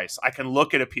some rice. I can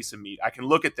look at a piece of meat. I can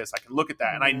look at this. I can look at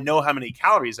that. And I know how many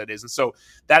calories that is. And so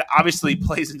that obviously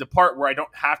plays into part where I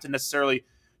don't have to necessarily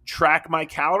track my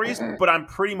calories, but I'm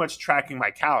pretty much tracking my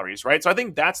calories, right? So I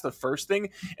think that's the first thing.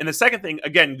 And the second thing,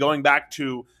 again, going back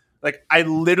to like, I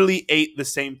literally ate the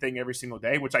same thing every single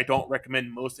day, which I don't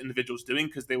recommend most individuals doing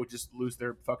because they would just lose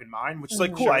their fucking mind, which is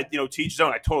like, cool. Sure. To each his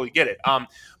own. I totally get it.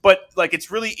 But like,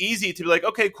 it's really easy to be like,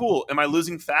 okay, cool. Am I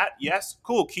losing fat? Yes.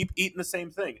 Cool. Keep eating the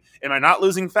same thing. Am I not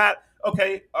losing fat?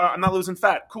 Okay, I'm not losing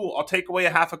fat. Cool. I'll take away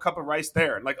a half a cup of rice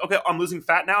there. And like, okay, I'm losing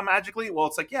fat now magically. Well,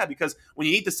 it's like, yeah, because when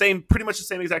you eat pretty much the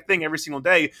same exact thing every single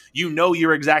day,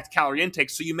 your exact calorie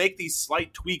intake. So you make these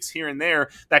slight tweaks here and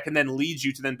there that can then lead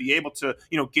you to then be able to,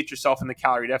 get yourself in the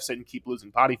calorie deficit and keep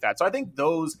losing body fat. So I think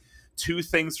those 2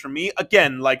 things for me,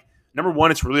 again, like number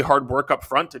one, it's really hard work up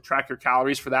front to track your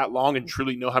calories for that long and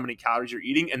truly know how many calories you're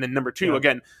eating. And then number two,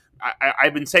 again,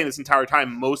 I've been saying this entire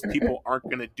time, most people aren't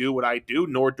going to do what I do,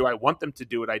 nor do I want them to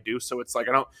do what I do. So it's like,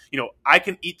 I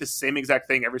can eat the same exact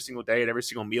thing every single day at every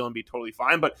single meal and be totally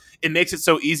fine. But it makes it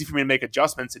so easy for me to make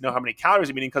adjustments and know how many calories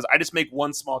I'm eating because I just make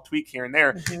one small tweak here and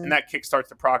there, and that kickstarts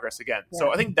the progress again. Yeah.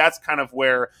 So I think that's kind of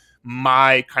where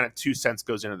my kind of 2 cents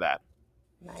goes into that.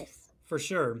 Nice. For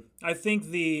sure. I think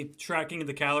the tracking of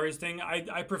the calories thing,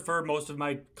 I prefer most of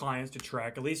my clients to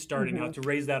track, at least starting out, to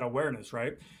raise that awareness,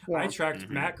 right? Yeah. I tracked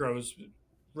macros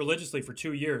religiously for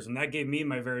 2 years, and that gave me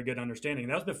my very good understanding.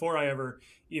 That was before I ever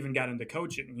even got into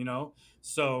coaching,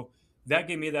 So that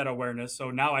gave me that awareness.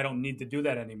 So now I don't need to do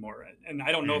that anymore. And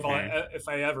I don't know if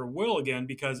I ever will again,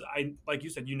 because I, like you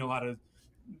said, you know how to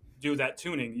do that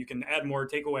tuning. You can add more,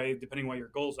 take away, depending what your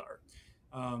goals are.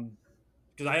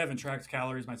 Because I haven't tracked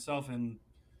calories myself, and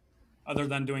other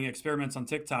than doing experiments on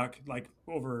TikTok, like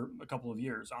over a couple of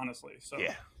years, honestly. So,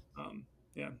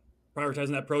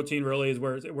 prioritizing that protein really is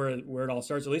where it all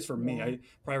starts. At least for me, I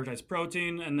prioritize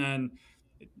protein, and then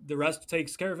the rest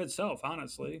takes care of itself.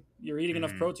 Honestly, you're eating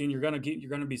enough protein, you're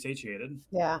gonna be satiated.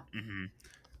 Yeah.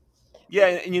 Yeah,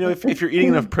 and if you're eating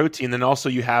enough protein, then also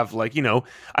you have I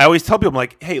always tell people, I'm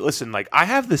like, hey, listen, I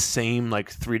have the same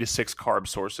 3 to 6 carb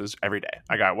sources every day.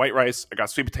 I got white rice, I got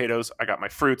sweet potatoes, I got my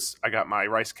fruits, I got my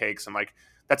rice cakes, and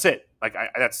that's it.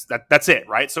 That's it,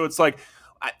 right? So it's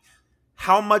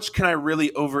how much can I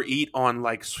really overeat on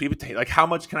sweet potato? How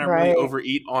much can I really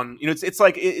overeat on?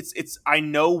 It's I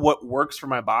know what works for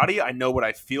my body. I know what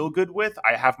I feel good with.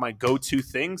 I have my go-to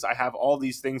things. I have all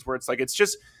these things where it's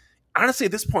just. Honestly,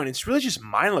 at this point, it's really just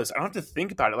mindless. I don't have to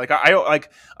think about it. I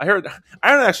heard,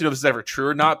 I don't actually know if this is ever true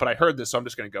or not, but I heard this, so I'm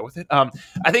just going to go with it.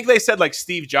 I think they said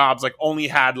Steve Jobs only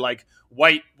had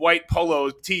white polo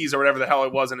tees or whatever the hell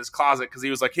it was in his closet because he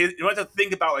was he didn't have to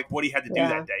think about what he had to do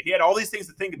that day. He had all these things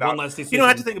to think about. He don't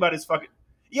have to think about his fucking.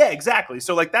 Yeah, exactly.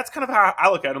 So that's kind of how I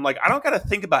look at it. I'm I don't got to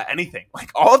think about anything.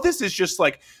 All of this is just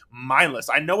mindless.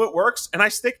 I know it works and I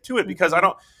stick to it because I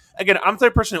don't. Again, I'm the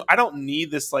type of person who I don't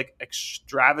need this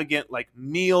extravagant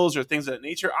meals or things of that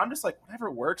nature. I'm just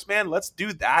whatever works, man. Let's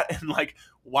do that, and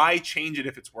why change it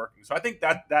if it's working? So I think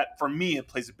that for me it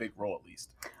plays a big role at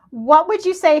least. What would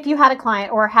you say if you had a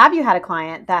client, or have you had a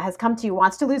client that has come to you,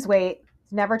 wants to lose weight,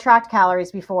 never tracked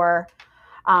calories before,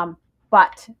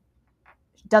 but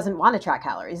doesn't want to track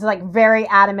calories? Very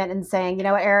adamant and saying, you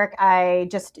know what, Eric, I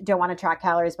just don't want to track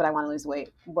calories, but I want to lose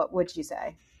weight. What would you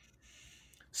say?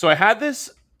 So I had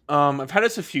this. I've had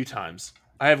this a few times.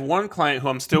 I have one client who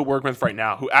I'm still working with right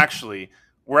now who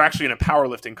we're actually in a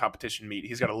powerlifting competition meet.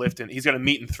 He's got a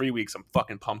meet in 3 weeks. I'm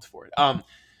fucking pumped for it.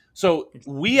 So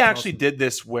we actually did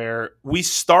this where we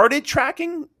started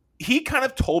tracking. He kind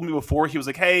of told me before, he was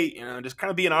like, hey, just kind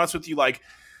of being honest with you, I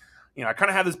kind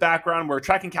of have this background where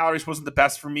tracking calories wasn't the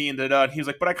best for me. And he was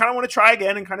like, but I kind of want to try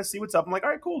again and kind of see what's up. I'm like, all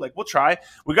right, cool. We'll try.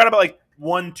 We got about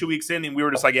 1-2 weeks in and we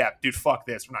were just yeah, dude, fuck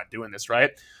this. We're not doing this.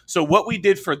 Right. So what we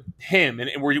did for him,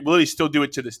 and we really still do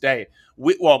it to this day.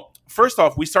 First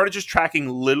off, we started just tracking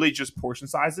literally just portion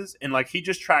sizes. And he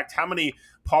just tracked how many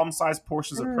palm-sized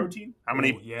portions of protein, how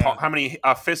many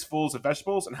fistfuls of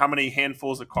vegetables, and how many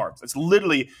handfuls of carbs. That's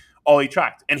literally all he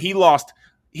tracked. And he lost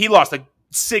a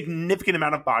significant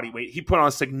amount of body weight. He put on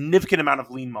a significant amount of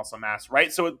lean muscle mass,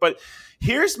 right? So, but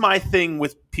here's my thing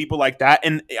with people like that,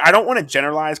 and I don't want to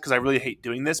generalize because I really hate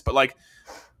doing this, but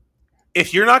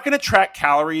if you're not going to track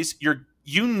calories,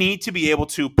 you need to be able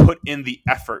to put in the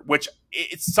effort, which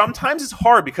sometimes is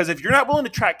hard because if you're not willing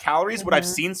to track calories, what I've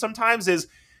seen sometimes is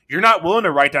you're not willing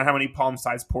to write down how many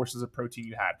palm-sized portions of protein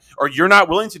you had, or you're not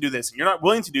willing to do this and you're not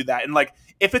willing to do that. And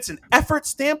if it's an effort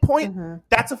standpoint,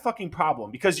 that's a fucking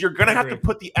problem because you're going to have to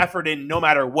put the effort in no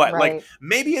matter what. Right.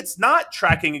 Maybe it's not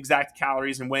tracking exact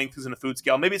calories and weighing things in a food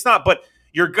scale. Maybe it's not, but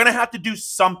you're going to have to do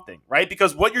something, right?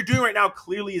 Because what you're doing right now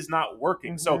clearly is not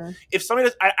working. So if somebody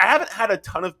does, I haven't had a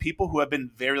ton of people who have been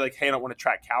very hey, I don't want to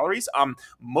track calories.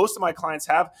 Most of my clients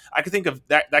have. I could think of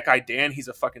that guy, Dan. He's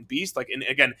a fucking beast. And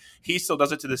again, he still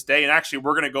does it to this day. And actually,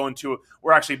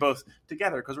 we're actually both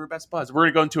together because we're best buds. We're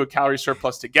going to go into a calorie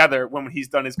surplus together when he's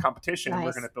done his competition. Nice. And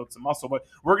we're going to build some muscle. But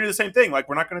we're going to do the same thing.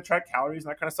 We're not going to track calories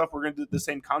and that kind of stuff. We're going to do the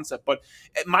same concept. But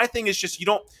my thing is just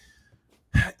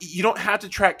you don't have to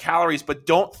track calories, but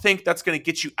don't think that's going to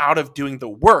get you out of doing the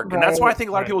work. And that's why I think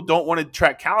a lot of people don't want to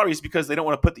track calories, because they don't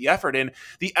want to put the effort in.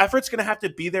 The effort's going to have to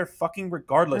be there fucking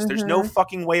regardless. There's no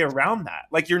fucking way around that.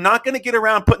 Like, you're not going to get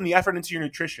around putting the effort into your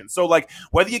nutrition. So like,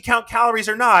 whether you count calories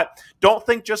or not, don't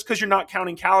think just because you're not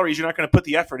counting calories, you're not going to put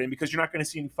the effort in, because you're not going to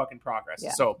see any fucking progress.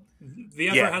 Yeah. So the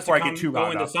effort has to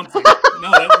go into something. No,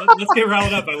 let's get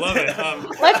riled up. I love it.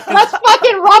 Let's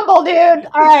fucking rumble, dude.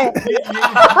 All right.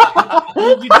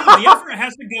 The effort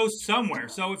has to go somewhere.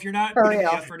 So if you're not putting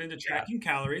the effort into tracking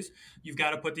calories, you've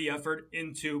got to put the effort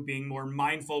into being more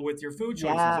mindful with your food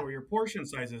choices or your portion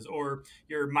sizes or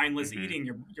your mindless eating,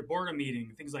 your boredom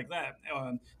eating, things like that.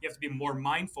 You have to be more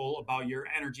mindful about your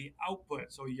energy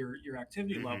output. So your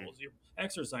activity levels, your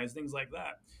exercise, things like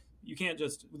that. You can't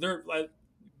just,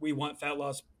 we want fat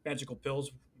loss magical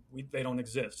pills. They don't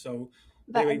exist. So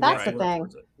that's the thing.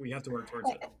 We have to work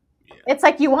towards it. It's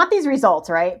like you want these results,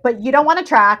 right? But you don't want to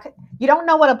track. You don't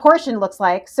know what a portion looks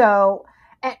like. So,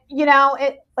 like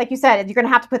you said, you're going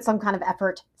to have to put some kind of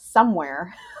effort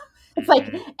somewhere. It's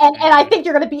like, and I think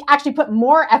you're going to actually put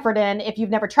more effort in if you've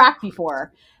never tracked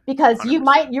before, because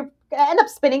 100%. You end up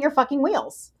spinning your fucking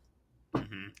wheels.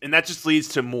 And that just leads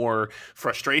to more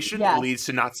frustration. Yes. It leads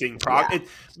to not seeing progress.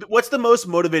 Yeah. What's the most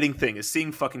motivating thing is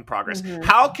seeing fucking progress.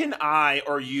 How can I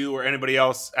or you or anybody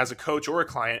else as a coach or a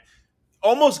client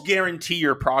almost guarantee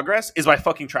your progress is by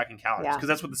fucking tracking calories, because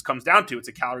that's what this comes down to. It's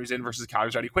a calories in versus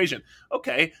calories out equation.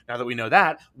 Okay, now that we know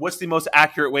that, what's the most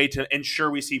accurate way to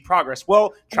ensure we see progress?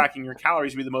 Well, tracking your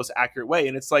calories would be the most accurate way.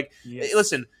 And it's like,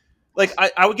 listen, like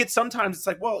I would get sometimes it's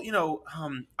like, well,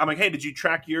 I'm like, hey, did you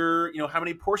track your, how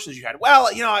many portions you had? Well,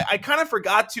 I kind of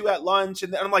forgot to at lunch.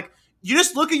 And I'm like, you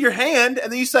just look at your hand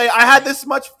and then you say, I had this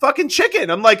much fucking chicken.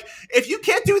 I'm like, if you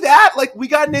can't do that, like, we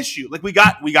got an issue. Like, we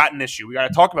got an issue. We got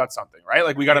to talk about something, right?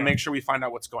 Like, we got to make sure we find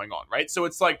out what's going on, right? So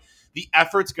it's like the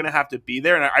effort's going to have to be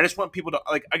there. And I just want people to,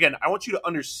 like, again, I want you to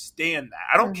understand that.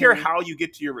 I don't care how you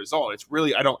get to your result. It's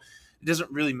really, it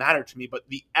doesn't really matter to me, but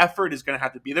the effort is going to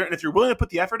have to be there. And if you're willing to put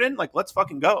the effort in, like, let's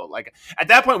fucking go. Like, at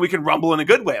that point, we can rumble in a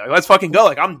good way. Like, let's fucking go.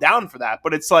 Like, I'm down for that.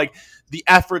 But it's like the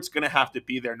effort's going to have to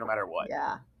be there no matter what.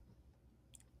 Yeah.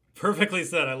 Perfectly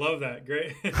said. I love that.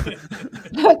 Great.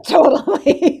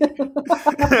 Totally.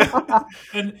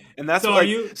 and that's so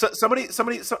what,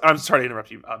 somebody. I'm sorry to interrupt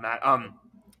you, Matt.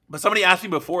 But somebody asked me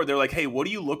before. They're like, "Hey, what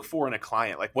do you look for in a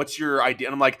client? Like, what's your idea?"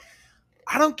 And I'm like,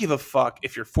 I don't give a fuck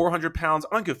if you're 400 pounds.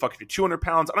 I don't give a fuck if you're 200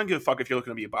 pounds. I don't give a fuck if you're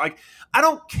looking to be like, I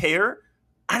don't care.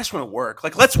 I just want to work.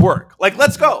 Like, let's work. Like,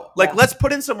 let's go. Like, let's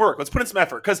put in some work. Let's put in some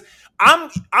effort. Because I'm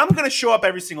going to show up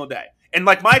every single day. And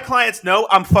like my clients know,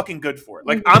 I'm fucking good for it.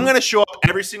 Like, I'm going to show up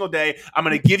every single day. I'm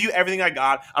going to give you everything I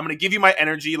got. I'm going to give you my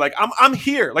energy. Like, I'm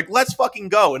here. Like, let's fucking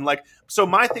go. And like, so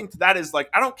my thing to that is like,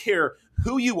 I don't care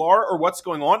who you are or what's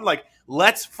going on. Like,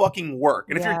 let's fucking work.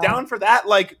 And if you're down for that,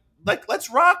 like let's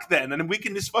rock then. And we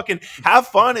can just fucking have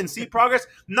fun and see progress.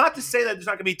 Not to say that there's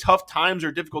not gonna be tough times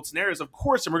or difficult scenarios, of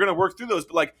course, and we're gonna work through those,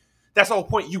 but like, that's the whole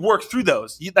point. You work through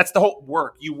those. That's the whole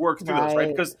work. You work through those, right?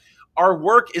 Because our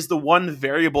work is the one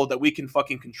variable that we can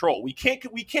fucking control. We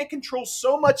can't control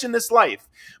so much in this life,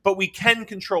 but we can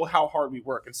control how hard we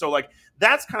work. And so like,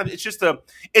 that's kind of,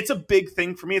 it's a big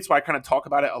thing for me. It's why I kind of talk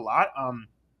about it a lot.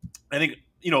 I think,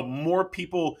 more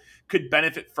people could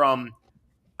benefit from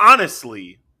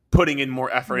honestly putting in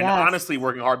more effort and honestly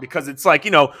working hard, because it's like,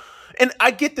 and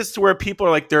I get this to where people are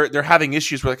like, they're having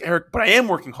issues with like, Eric, but I am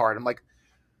working hard. I'm like,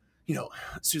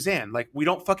 Suzanne, like, we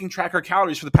don't fucking track our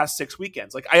calories for the past 6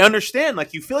 weekends. Like, I understand,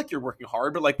 like, you feel like you're working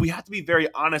hard, but like, we have to be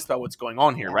very honest about what's going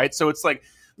on here. Right. So it's like,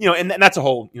 and that's a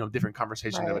whole, different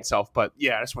conversation of itself, but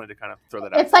I just wanted to kind of throw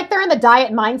that out. It's like they're in the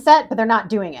diet mindset, but they're not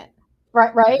doing it.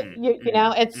 Right.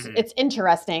 It's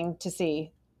interesting to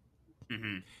see.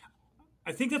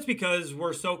 I think that's because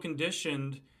we're so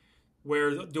conditioned,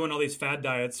 we're doing all these fad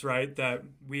diets, right, that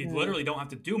we literally don't have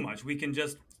to do much. We can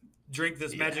just drink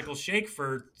this magical shake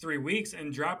for 3 weeks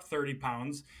and drop 30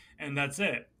 pounds, and that's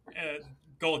it.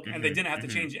 And they didn't have to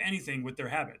change anything with their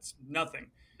habits, nothing.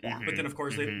 But then of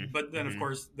course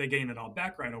they gain it all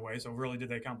back right away. So really, did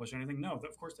they accomplish anything? No,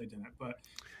 of course they didn't. But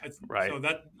so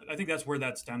that, I think that's where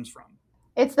that stems from.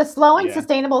 It's the slow and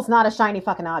sustainable is not a shiny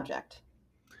fucking object.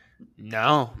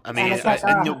 No, I mean,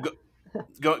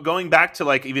 going back to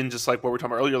like, even just like what we were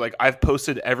talking about earlier, like, I've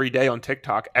posted every day on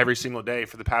TikTok every single day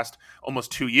for the past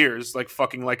almost 2 years, like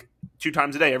fucking like 2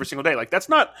 times a day, every single day. Like, it's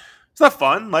not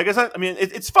fun. Like,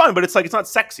 it's fun, but it's like, it's not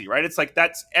sexy, right? It's like,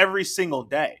 that's every single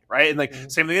day, right? And like,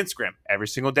 same with Instagram, every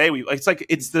single day.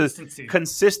 It's the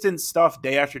consistent stuff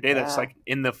day after day that's like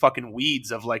in the fucking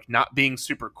weeds of like not being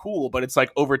super cool, but it's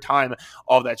like over time,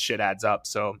 all that shit adds up.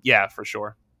 So yeah, for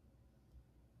sure.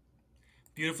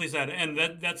 Beautifully said.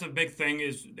 And that's a big thing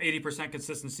is 80%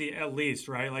 consistency at least,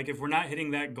 right? Like if we're not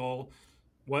hitting that goal,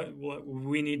 what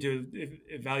we need to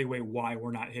evaluate why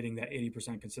we're not hitting that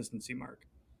 80% consistency mark.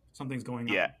 Something's going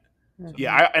on. Yeah. Mhm.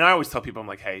 Yeah, I always tell people, I'm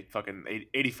like, hey, fucking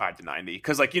 85 to 90.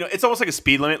 Because, like, it's almost like a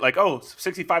speed limit. Like,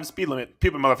 65 speed limit.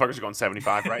 People, motherfuckers are going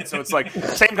 75, right? So it's like,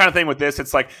 same kind of thing with this.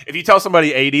 It's like, if you tell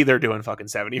somebody 80, they're doing fucking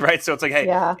 70, right? So it's like, hey,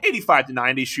 85 to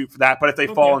 90, shoot for that. But if they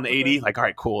fall in 80, like, all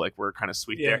right, cool. Like, we're kind of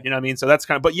sweet there. You know what I mean? So that's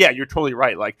kind of, but yeah, you're totally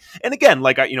right. Like, and again,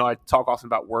 like, I talk often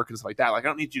about work and stuff like that. Like, I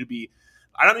don't need you to be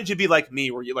like me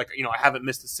where you like, I haven't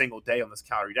missed a single day on this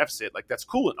calorie deficit. Like, that's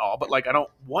cool and all, but like, I don't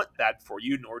want that for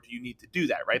you, nor do you need to do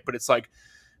that, right? But it's like,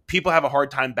 people have a hard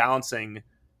time balancing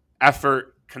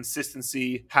effort,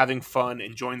 consistency, having fun,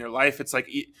 enjoying their life. It's like,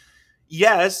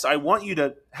 yes, I want you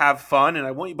to have fun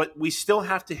and but we still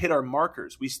have to hit our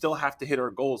markers. We still have to hit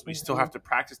our goals. We still have to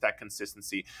practice that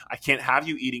consistency. I can't have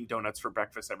you eating donuts for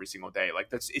breakfast every single day. Like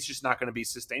it's just not going to be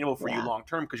sustainable for you long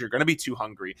term because you're going to be too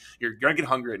hungry. You're going to get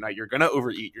hungry at night. You're going to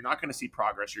overeat. You're not going to see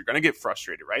progress. You're going to get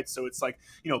frustrated, right? So it's like,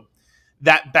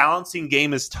 that balancing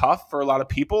game is tough for a lot of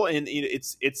people, and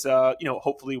it's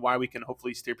hopefully why we can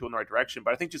hopefully steer people in the right direction.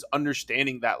 But I think just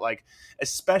understanding that, like,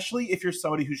 especially if you're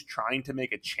somebody who's trying to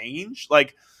make a change,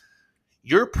 like,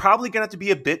 you're probably going to have to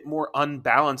be a bit more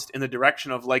unbalanced in the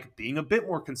direction of like being a bit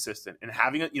more consistent and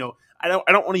having I don't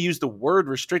want to use the word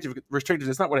restrictive.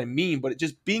 That's not what I mean, but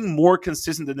just being more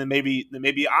consistent than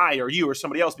maybe I or you or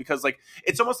somebody else, because like,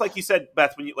 it's almost like you said,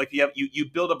 Beth, when you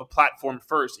build up a platform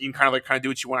first, and you can kind of do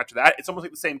what you want after that. It's almost like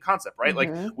the same concept, right?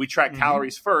 Like we track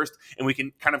calories first and we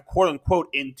can kind of quote unquote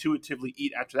intuitively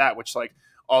eat after that, which like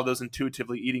all those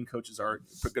intuitively eating coaches are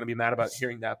going to be mad about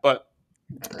hearing that. But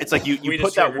it's like you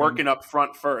put that work in up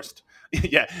front first.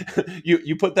 Yeah.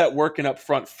 You put that work in up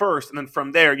front first, and then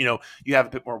from there, you have a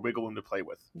bit more wiggle room to play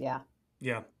with. Yeah.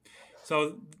 Yeah.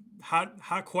 So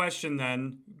hot question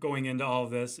then going into all of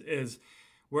this is,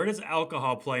 where does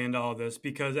alcohol play into all this?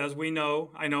 Because as we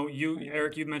know, I know you,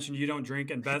 Eric, you mentioned you don't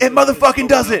drink, and Beth, it motherfucking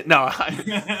doesn't. No. That's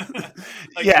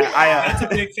a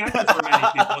big factor for many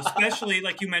people, especially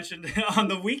like you mentioned on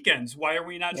the weekends. Why are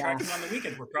we not tracking on the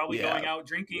weekends? We're probably going out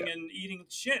drinking and eating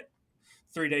shit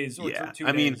 3 days or 2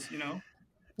 days.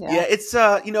 Yeah, it's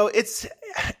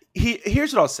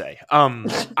here's what I'll say.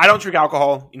 I don't drink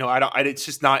alcohol.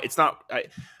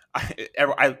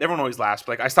 Everyone always laughs,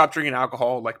 but like I stopped drinking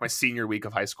alcohol like my senior week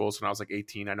of high school. So when I was like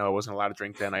 18, I know I wasn't allowed to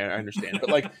drink then. I understand, but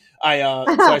like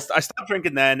I stopped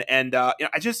drinking then, and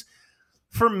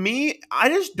for me, I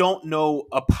just don't know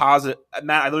a positive.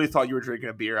 Matt, I literally thought you were drinking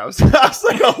a beer. I was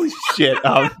like, holy shit,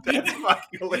 that's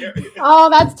fucking hilarious. Oh,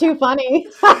 that's too funny.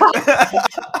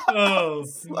 Oh,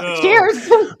 no. Cheers.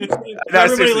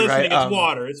 Everybody listening, right? It's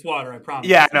water. It's water, I promise.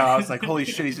 Yeah, no, I was like, holy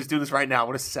shit, he's just doing this right now.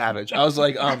 What a savage. I was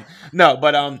like, no,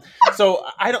 but so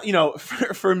I don't,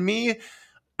 for me,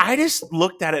 I just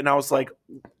looked at it and I was like,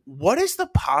 what is the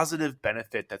positive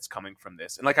benefit that's coming from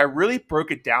this? And like, I really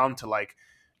broke it down to like,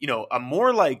 a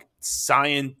more like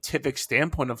scientific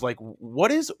standpoint of like, why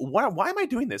am I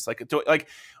doing this? Like,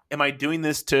 am I doing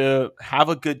this to have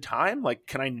a good time? Like,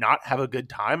 can I not have a good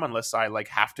time unless I like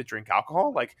have to drink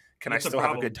alcohol? Like, can I still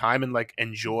have a good time and like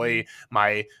enjoy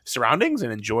my surroundings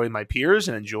and enjoy my peers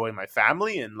and enjoy my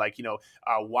family? And like,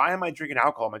 why am I drinking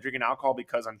alcohol? Am I drinking alcohol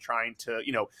because I'm trying to,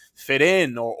 fit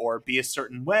in or be a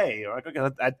certain way? Or like,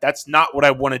 okay, that's not what I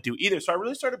want to do either. So I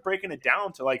really started breaking it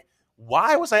down to like,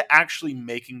 why was I actually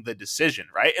making the decision,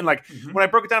 right? And like when I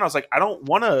broke it down, I was like, I don't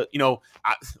want to,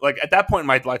 like at that point in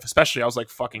my life, especially, I was like,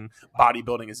 fucking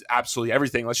bodybuilding is absolutely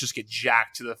everything. Let's just get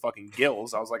jacked to the fucking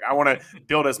gills. I was like, I want to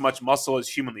build as much muscle as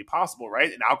humanly possible,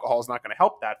 right? And alcohol is not going to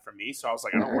help that for me. So I was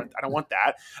like, I don't want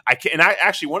that.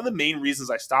 Actually, one of the main reasons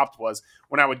I stopped was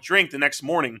when I would drink the next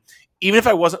morning. Even if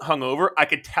I wasn't hungover, I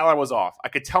could tell I was off. I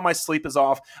could tell my sleep is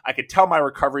off. I could tell my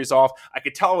recovery's off. I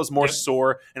could tell I was more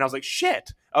sore. And I was like,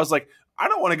 shit. I was like, I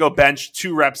don't want to go bench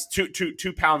 2 reps, 2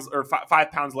 pounds or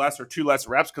 5 pounds less or 2 less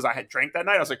reps because I had drank that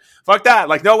night. I was like, fuck that.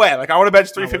 Like, no way. Like, I want to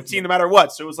bench 315 no matter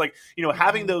what. So it was like,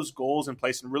 having those goals in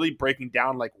place and really breaking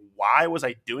down, like, why was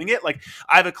I doing it? Like,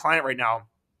 I have a client right now.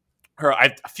 I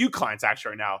have a few clients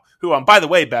actually right now who, by the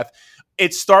way, Beth,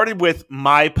 it started with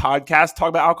my podcast talking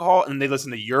about alcohol, and they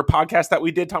listened to your podcast that we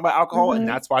did talking about alcohol, and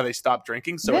that's why they stopped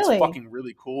drinking. So it's fucking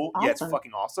really cool. Awesome. Yeah, it's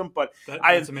fucking awesome. But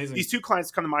I have amazing. These 2 clients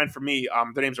come to mind for me.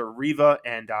 Their names are Riva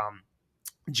and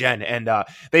Jen, and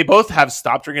they both have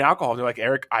stopped drinking alcohol. They're like,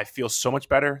 Eric, I feel so much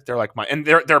better. They're like, and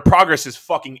their progress is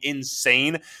fucking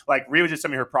insane. Like, Riva just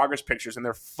sent me her progress pictures, and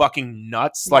they're fucking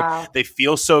nuts. Wow. Like, they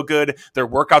feel so good. Their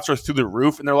workouts are through the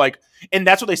roof, and they're like, and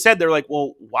that's what they said. They're like,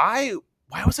 well, why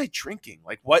why was I drinking?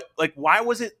 Like what? Like why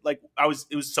was it like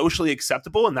it was socially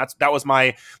acceptable, and that was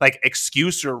my like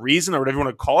excuse or reason or whatever you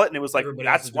want to call it. And it was like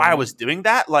that's why I was doing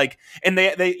that. Like, and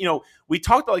they we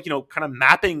talked about like kind of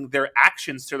mapping their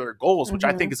actions to their goals, which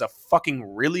I think is a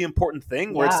fucking really important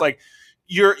thing. Where it's like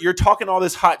you're talking all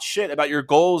this hot shit about your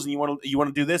goals, and you want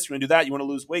to do this, you want to do that, you want to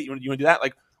lose weight, you want to do that,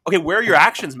 like. Okay, where are your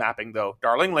actions mapping though,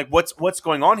 darling? Like what's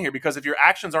going on here? Because if your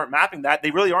actions aren't mapping that,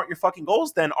 they really aren't your fucking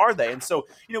goals, then are they? And so,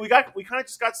 we kind of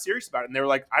just got serious about it. And they were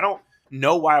like, I don't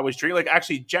know why I was drinking. Like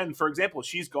actually Jen, for example,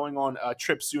 she's going on a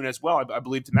trip soon as well, I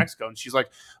believe to Mexico. And she's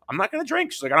like, I'm not going to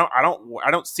drink. She's like, I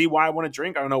don't see why I want to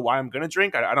drink. I don't know why I'm going to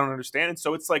drink. I don't understand. And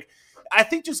so it's like, I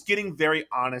think just getting very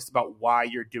honest about why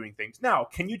you're doing things. Now,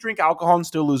 can you drink alcohol and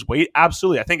still lose weight?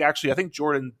 Absolutely. I think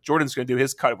Jordan's going to do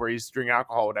his cut where he's drinking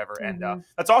alcohol, whatever. And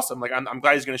that's awesome. Like, I'm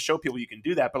glad he's going to show people you can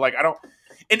do that. But like,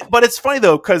 but it's funny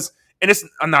though, because, and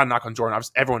I'm not a knock on Jordan.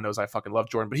 Everyone knows I fucking love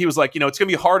Jordan, but he was like, it's going to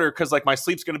be harder because like my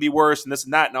sleep's going to be worse and this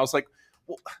and that. And I was like,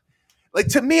 well, like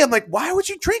to me, I'm like, why would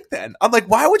you drink then? I'm like,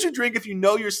 why would you drink if you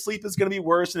know your sleep is going to be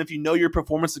worse and if you know your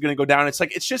performance is going to go down? It's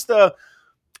like, it's just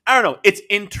I don't know. It's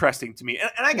interesting to me.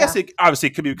 And I guess it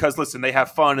obviously could be because, listen, they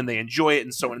have fun and they enjoy it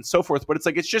and so on and so forth. But it's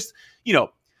like, it's just,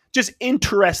 just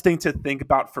interesting to think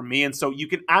about for me. And so you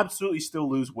can absolutely still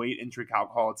lose weight and drink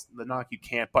alcohol. It's not like you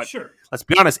can't. But let's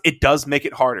be honest, it does make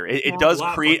it harder. It does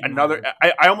create another.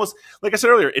 I almost, like I said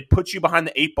earlier, it puts you behind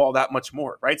the 8 ball that much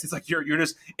more, right? So it's like you're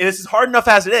just, and this is hard enough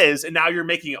as it is. And now you're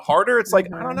making it harder. It's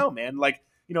like, I don't know, man. Like,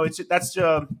 that's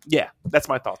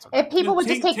my thoughts on that. If people would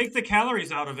just take the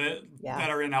calories out of it that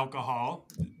are in alcohol,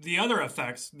 the other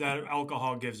effects that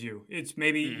alcohol gives you, it's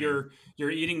maybe you're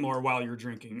eating more while you're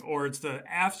drinking, or it's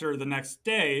after the next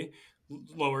day,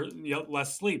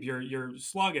 less sleep, you're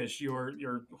sluggish,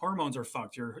 your hormones are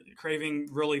fucked, you're craving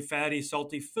really fatty,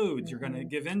 salty foods, you're going to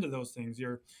give into those things.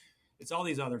 It's all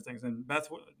these other things. And Beth,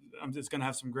 I'm just going to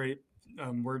have some great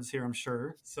words here, I'm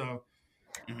sure. So.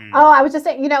 Oh, I was just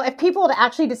saying, if people would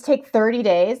actually just take 30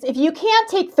 days, if you can't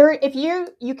take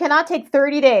you cannot take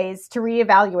 30 days to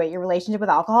reevaluate your relationship with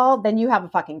alcohol, then you have a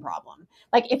fucking problem.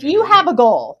 Like if you have a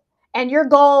goal and your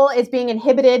goal is being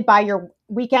inhibited by your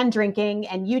weekend drinking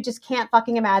and you just can't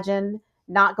fucking imagine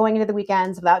not going into the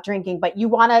weekends without drinking, but you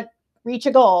want to reach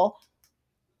a goal,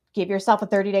 give yourself a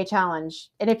 30-day challenge.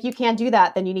 And if you can't do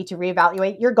that, then you need to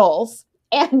reevaluate your goals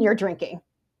and your drinking.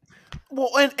 Well,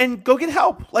 and go get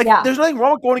help. Like, there's nothing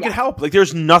wrong with going to get help. Like,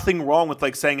 there's nothing wrong with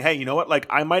like saying, hey, you know what? Like,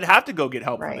 I might have to go get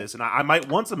help for this, and I might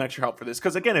want some extra help for this.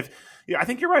 Because again, I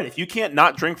think you're right. If you can't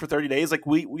not drink for 30 days, like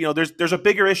there's a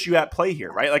bigger issue at play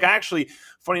here, right? Like,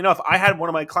 funny enough, I had one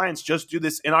of my clients just do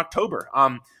this in October.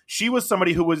 She was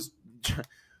somebody who was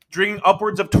drinking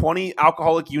upwards of 20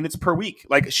 alcoholic units per week.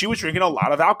 Like she was drinking a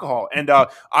lot of alcohol. And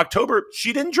October,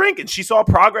 she didn't drink and she saw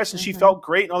progress and she felt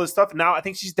great and all this stuff. And now I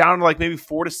think she's down to like maybe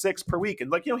 4 to 6 per week. And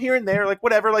like, here and there, like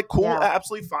whatever, like cool,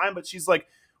 absolutely fine. But she's like,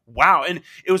 wow. And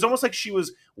it was almost like she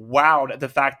was wowed at the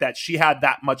fact that she had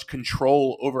that much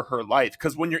control over her life.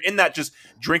 Because when you're in that just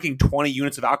drinking 20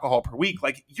 units of alcohol per week,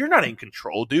 like you're not in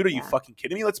control, dude. Are you fucking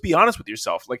kidding me? Let's be honest with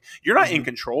yourself. Like you're not in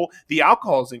control. The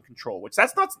alcohol is in control, which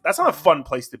that's not a fun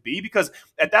place to be, because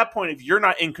at that point, if you're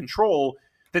not in control,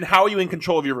 then how are you in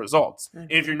control of your results? And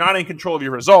if you're not in control of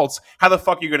your results, how the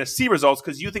fuck are you going to see results?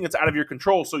 Because you think it's out of your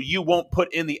control, so you won't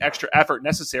put in the extra effort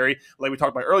necessary, like we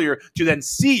talked about earlier, to then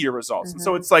see your results. And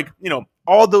so it's like,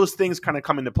 all those things kind of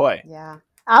come into play. Yeah.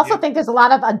 I also think there's a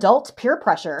lot of adult peer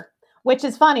pressure, which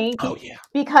is funny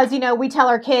because, we tell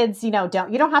our kids, you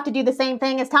don't have to do the same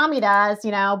thing as Tommy does,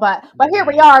 but here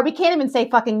we are, we can't even say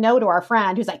fucking no to our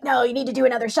friend who's like, no, you need to do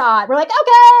another shot. We're like,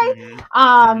 okay.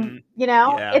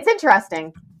 It's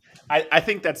interesting. I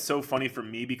think that's so funny for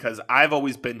me because I've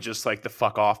always been just like the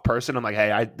fuck off person. I'm like,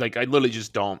 hey, I literally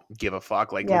just don't give a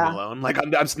fuck. Like, leave me alone. Like, I'm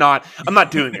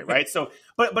not doing it. Right. So,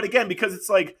 but again, because it's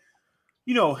like,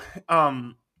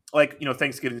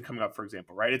 Thanksgiving is coming up, for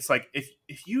example, right? It's like,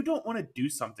 if you don't want to do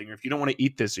something, or if you don't want to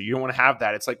eat this, or you don't want to have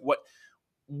that, it's like,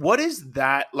 what is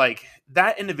that, like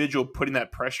that individual putting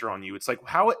that pressure on you? It's like,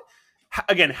 how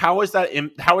is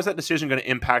that decision going to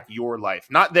impact your life,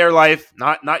 not their life,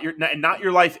 not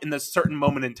your life in this certain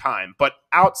moment in time, but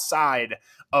outside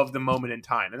of the moment in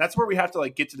time. And that's where we have to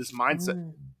like get to this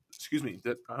mindset. Excuse me.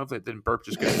 I hope that didn't burp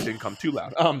just because it didn't come too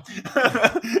loud.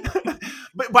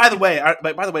 But by the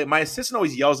way, my assistant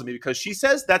always yells at me because she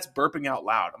says that's burping out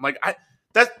loud. I'm like,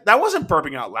 that wasn't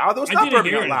burping out loud. That was not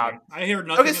burping out loud. I heard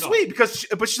nothing. Okay, sweet.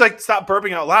 But she's like, stop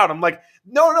burping out loud. I'm like,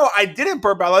 no, I didn't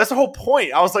burp out loud. That's the whole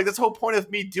point. I was like, that's the whole point of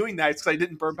me doing that. It's because I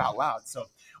didn't burp out loud. So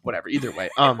whatever. Either way,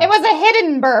 it was a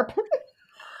hidden burp.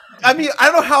 I mean,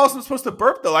 I don't know how else I'm supposed to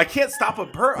burp though. I can't stop a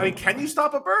burp. I mean, can you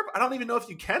stop a burp? I don't even know if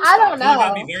you can. I don't know.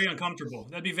 That'd be very uncomfortable.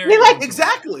 That'd be very like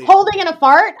exactly holding in a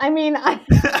fart. I mean, exactly.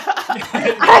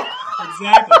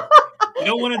 You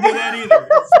don't want to do that either.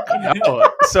 No.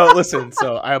 So listen.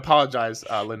 So I apologize,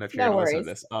 Linda, if you're No going to listen to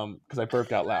worries. this, because I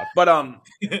burped out loud. But where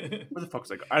the fuck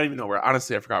was I going? I don't even know where.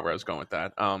 Honestly, I forgot where I was going with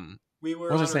that. We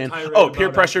were what was I saying? tirade Oh, peer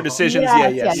about pressure alcohol. decisions.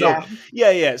 Yes,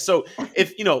 Yeah. So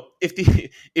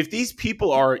if these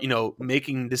people are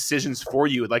making decisions for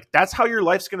you, like that's how your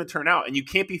life's going to turn out, and you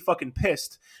can't be fucking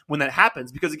pissed when that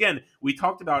happens because again, we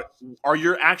talked about are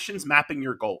your actions mapping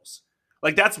your goals?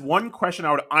 Like that's one question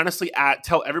I would honestly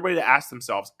tell everybody to ask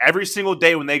themselves every single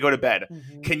day when they go to bed.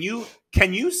 Mm-hmm.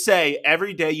 Can you say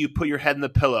every day you put your head in the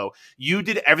pillow, you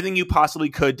did everything you possibly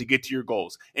could to get to your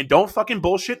goals? And don't fucking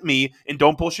bullshit me and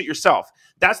don't bullshit yourself.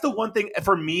 That's the one thing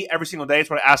for me every single day is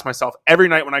what I ask myself every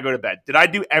night when I go to bed. Did I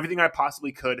do everything I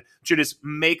possibly could to just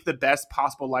make the best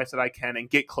possible life that I can and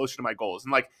get closer to my goals?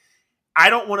 And like, I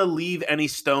don't want to leave any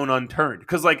stone unturned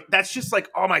because like that's just like,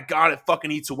 oh my God, it fucking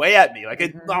eats away at me. Like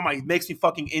it makes me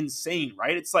fucking insane,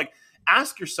 right? It's like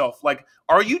ask yourself, like,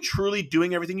 are you truly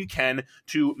doing everything you can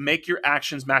to make your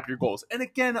actions map your goals? And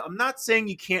again, I'm not saying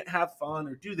you can't have fun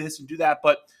or do this and do that,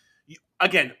 but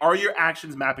again, are your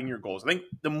actions mapping your goals? I think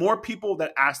the more people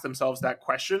that ask themselves that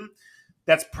question,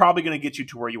 that's probably going to get you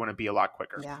to where you want to be a lot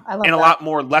quicker. Yeah, I love and that. a lot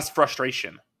more less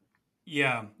frustration.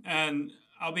 Yeah, and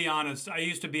I'll be honest. I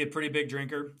used to be a pretty big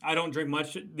drinker. I don't drink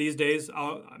much these days.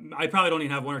 I probably don't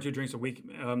even have 1 or 2 drinks a week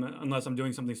unless I'm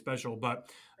doing something special. But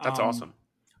that's awesome.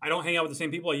 I don't hang out with the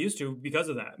same people I used to because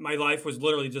of that. My life was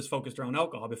literally just focused around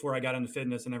alcohol before I got into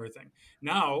fitness and everything.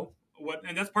 Now,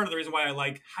 and that's part of the reason why I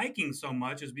like hiking so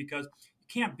much is because you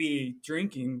can't be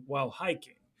drinking while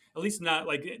hiking. At least not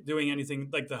like doing anything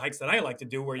like the hikes that I like to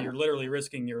do where you're literally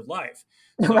risking your life.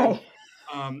 So, right.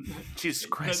 Jesus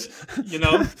Christ. So you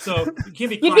can't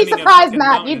be. You'd be surprised,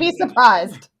 Matt. You'd be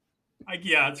surprised.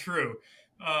 Yeah, true.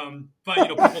 But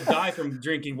people die from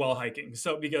drinking while hiking.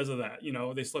 So because of that,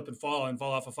 they slip and fall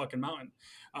off a fucking mountain.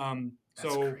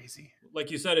 That's so crazy.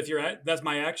 Like you said, that's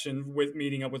my action with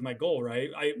meeting up with my goal, right?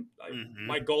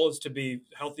 My goal is to be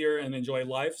healthier and enjoy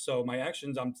life. So my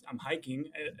actions, I'm hiking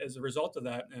as a result of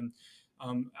that, and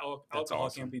alcohol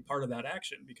awesome. can't be part of that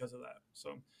action because of that.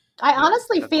 So. I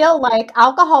honestly feel like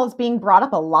alcohol is being brought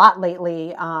up a lot lately.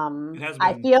 It has been.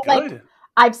 I feel like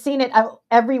I've seen it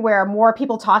everywhere. More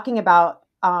people talking about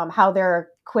how they're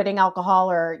quitting alcohol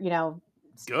or,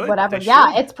 Good. whatever.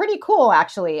 Yeah, it's pretty cool,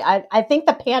 actually. I think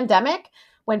the pandemic,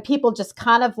 when people just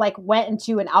kind of like went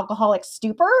into an alcoholic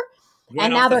stupor,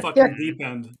 and now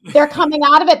they're coming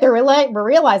out of it. They're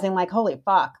realizing like, holy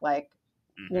fuck, like,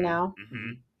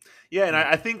 Yeah, and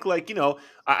I think like,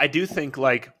 I do think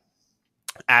like,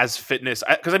 as fitness,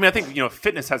 because I think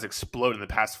fitness has exploded in the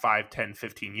past 5, 10,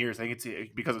 15 years. I think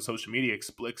it's because of social media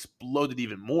exploded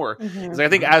even more. Because I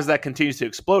think as that continues to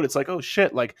explode, it's like, oh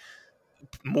shit, like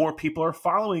more people are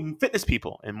following fitness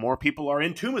people, and more people are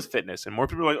in tune with fitness, and more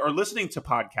people are listening to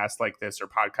podcasts like this or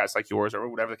podcasts like yours or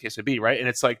whatever the case may be, right? And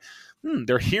it's like,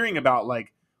 they're hearing about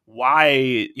like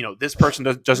why this person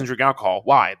doesn't drink alcohol,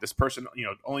 why this person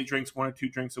only drinks 1 or 2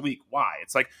 drinks a week, why.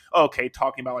 It's like, okay,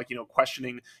 talking about like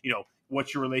questioning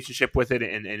what's your relationship with it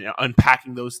and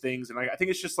unpacking those things. And I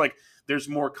think it's just like there's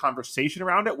more conversation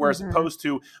around it, whereas opposed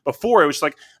to before it was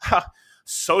like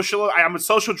I'm a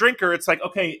social drinker. It's like,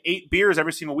 okay, 8 beers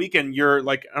every single weekend, you're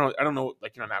like, I don't know,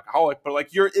 like you're not an alcoholic, but like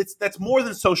that's more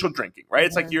than social drinking, right?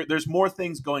 It's like there's more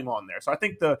things going on there. So I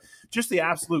think the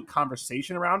absolute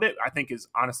conversation around it, I think is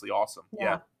honestly awesome.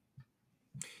 Yeah.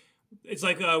 It's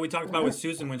like we talked about with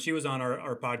Susan when she was on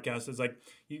our podcast. It's like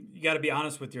you got to be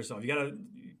honest with yourself. You got to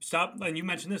stop, and you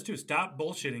mentioned this too, stop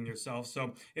bullshitting yourself.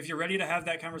 So if you're ready to have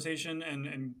that conversation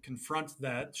and confront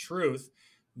that truth,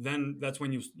 then that's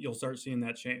when you'll start seeing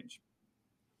that change.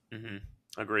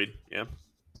 Agreed. Yeah.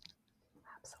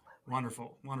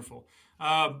 Absolutely. Wonderful.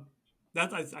 I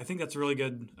think that's a really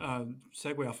good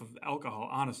segue off of alcohol,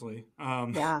 honestly.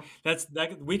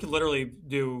 We could literally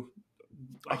do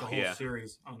like a whole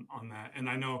series on that. And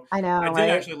I did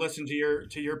actually listen to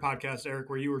your podcast, Eric,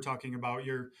 where you were talking about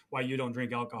why you don't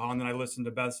drink alcohol. And then I listened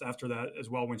to Beth's after that as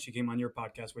well when she came on your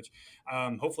podcast, which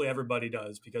hopefully everybody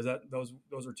does, because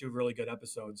those are 2 really good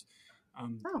episodes.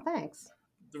 Thanks.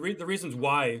 The reasons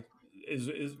why is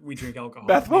we drink alcohol.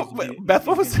 Beth, what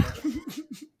was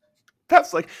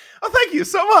Beth's like, oh, thank you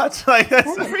so much. Like, that's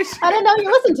I didn't know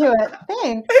you listened to it.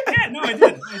 Thanks. Yeah, no, I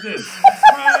did.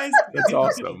 Surprise. That's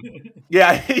awesome.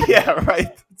 Yeah,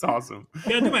 right. It's awesome.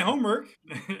 Gotta do my homework.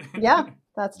 Yeah,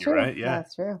 that's true. Right, yeah.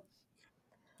 That's true.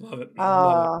 Love it.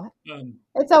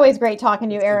 It's always great talking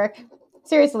to you, Eric.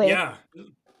 Seriously. Yeah.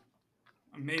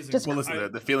 Amazing. Just, well,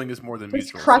 listen, the feeling is more than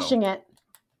just mutual. crushing it.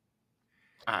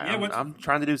 I'm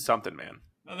trying to do something, man.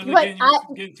 Other than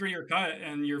getting through your cut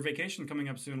and your vacation coming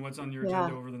up soon, what's on your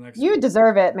agenda over the next? You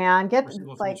deserve it, man.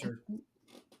 Future.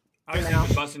 Obviously, I've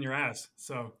been busting your ass.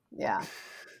 So yeah.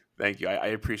 Thank you. I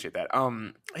appreciate that.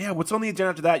 Yeah. What's on the agenda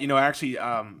after that? Actually,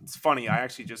 it's funny. I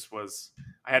actually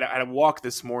I had a walk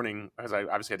this morning because I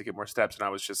obviously had to get more steps, and I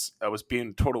was being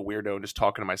a total weirdo and just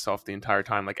talking to myself the entire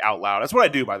time, like out loud. That's what I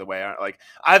do, by the way.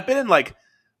 I've been in like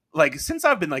since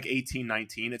I've been like 18,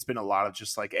 19, it's been a lot of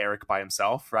just like Eric by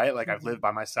himself, right? Like I've lived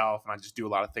by myself and I just do a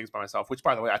lot of things by myself, which,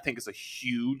 by the way, I think is a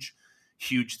huge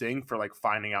thing for like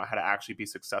finding out how to actually be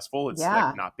successful. It's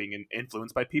like not being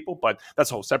influenced by people, but that's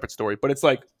a whole separate story. But it's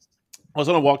like, I was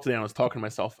on a walk today and I was talking to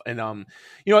myself, and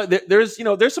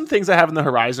there's some things I have in the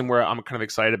horizon where I'm kind of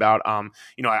excited about.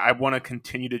 I want to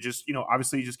continue to just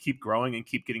obviously just keep growing and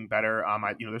keep getting better.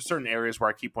 There's certain areas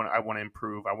where I want to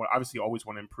improve. I obviously always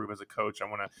want to improve as a coach. I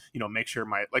want to make sure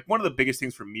one of the biggest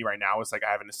things for me right now is like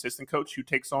I have an assistant coach who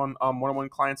takes on one-on-one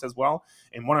clients as well,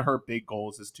 and one of her big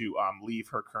goals is to leave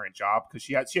her current job because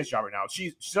she has a job right now.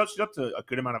 She's up to a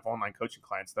good amount of online coaching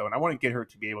clients though, and I want to get her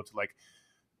to be able to like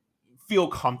feel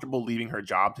comfortable leaving her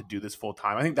job to do this full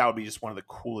time. I think that would be just one of the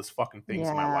coolest fucking things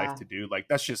in my life to do. Like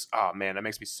that's just, oh man, that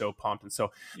makes me so pumped. And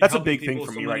so that's a big thing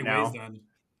for me right now.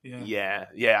 Yeah.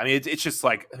 I mean, it's just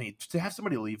like, to have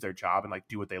somebody leave their job and like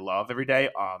do what they love every day.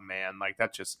 Oh man, like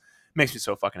that just makes me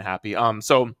so fucking happy.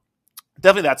 So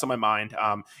definitely that's on my mind.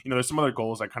 There's some other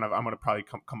goals I'm going to probably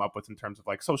come up with in terms of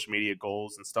like social media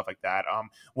goals and stuff like that.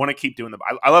 Want to keep doing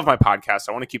I love my podcast.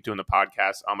 I want to keep doing the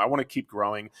podcast. I want to keep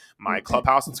growing my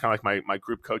clubhouse. It's kind of like my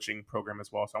group coaching program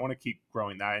as well. So I want to keep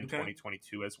growing that in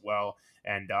 2022 as well.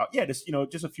 And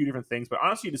just a few different things, but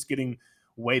honestly, just getting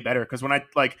way better. Cause when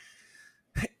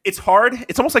it's hard.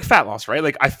 It's almost like fat loss, right?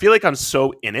 Like I feel like I'm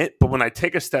so in it, but when I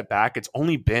take a step back, it's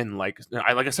only been like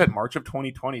I said, March of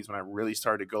 2020 is when I really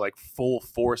started to go like full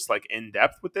force, like in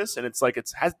depth with this. And it's like,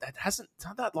 it's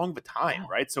not that long of a time,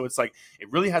 right? So it's like,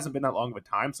 it really hasn't been that long of a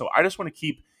time. So I just want to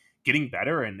keep getting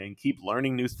better and keep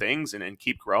learning new things and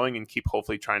keep growing and keep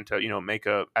hopefully trying to, make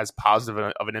as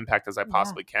positive of an impact as I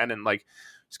possibly can. And like,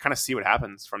 just kind of see what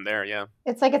happens from there. Yeah.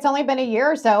 It's like, it's only been a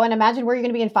year or so, and imagine where you're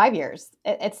going to be in 5 years.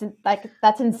 It's like,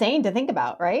 that's insane to think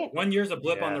about, right? 1 year's a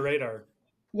blip on the radar.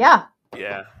 Yeah.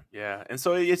 Yeah. And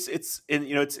so it's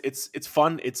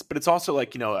fun. But it's also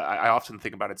like, I often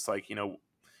think about it's like,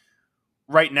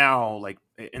 right now, like,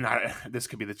 and this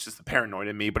could be just the paranoid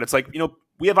in me, but it's like,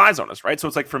 we have eyes on us, right? So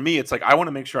it's like, for me, it's like, I want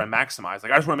to make sure I maximize.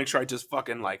 Like, I just want to make sure I just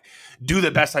fucking like do the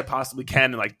best I possibly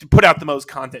can and like put out the most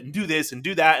content and do this and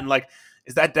do that. And like,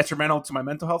 is that detrimental to my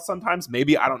mental health sometimes?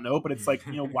 Maybe, I don't know. But it's like,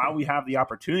 while we have the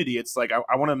opportunity, it's like,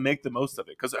 I want to make the most of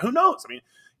it. Because who knows? I mean,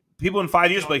 people in 5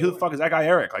 years will be like, who the fuck is that guy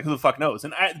Eric? Like, who the fuck knows?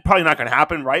 And probably not going to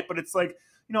happen, right? But it's like,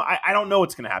 I don't know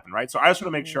what's going to happen, right? So I just want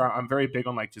to make sure I'm very big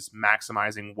on like just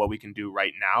maximizing what we can do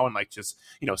right now and like just,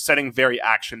 setting very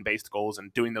action-based goals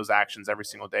and doing those actions every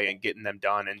single day and getting them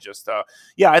done. And just,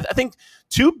 I think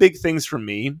two big things for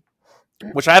me,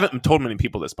 which I haven't told many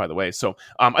people this, by the way. So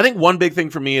I think one big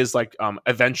thing for me is like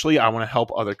eventually I want to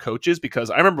help other coaches, because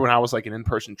I remember when I was like an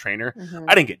in-person trainer,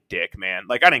 I didn't get dick, man.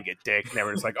 Like I didn't get dick. And they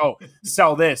were just like, oh,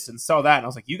 sell this and sell that. And I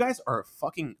was like, you guys are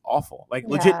fucking awful. Like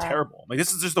legit terrible. Like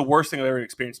this is just the worst thing I've ever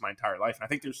experienced in my entire life. And I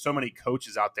think there's so many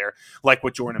coaches out there like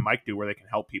what Jordan and Mike do where they can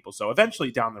help people. So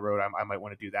eventually down the road, I might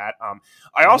want to do that.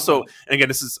 I also, and again,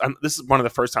 this is one of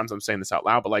the first times I'm saying this out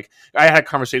loud, but like I had a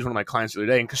conversation with one of my clients the other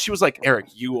day, and because she was like, Eric,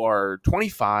 you are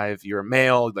 25, you're a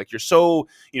male, like you're so,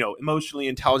 emotionally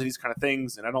intelligent, these kind of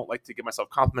things. And I don't like to give myself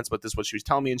compliments, but this is what she was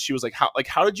telling me. And she was like,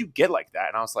 how did you get like that?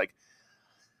 And I was like,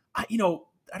 I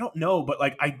don't know, but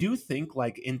like, I do think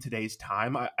like in today's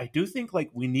time, I do think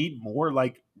like we need more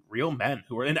like real men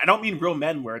who are, and I don't mean real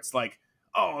men where it's like,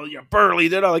 oh, you're burly,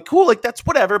 they're like, cool, like that's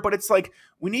whatever. But it's like,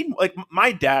 we need, like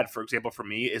my dad, for example, for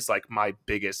me is like my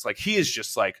biggest, like he is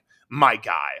just like my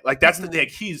guy. Like that's the thing.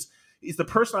 He's the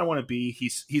person I want to be.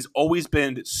 He's always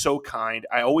been so kind.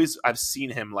 I've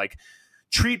seen him like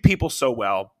treat people so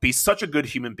well, be such a good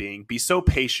human being, be so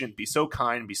patient, be so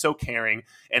kind, be so caring.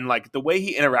 And like the way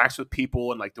he interacts with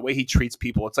people and like the way he treats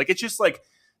people, it's like, it's just like,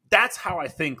 that's how I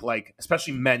think like,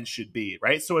 especially men should be.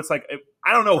 Right. So it's like,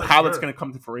 I don't know how that's going to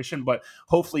come to fruition, but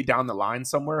hopefully down the line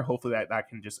somewhere, hopefully that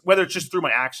can just, whether it's just through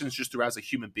my actions, just through as a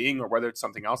human being, or whether it's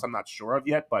something else I'm not sure of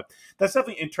yet, but that's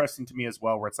definitely interesting to me as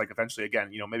well, where it's like eventually, again,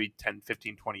 maybe 10,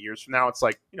 15, 20 years from now, it's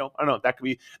like, I don't know,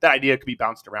 that idea could be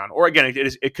bounced around, or again,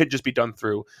 it could just be done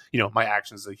through, my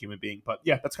actions as a human being. But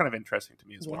yeah, that's kind of interesting to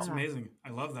me as well. That's amazing.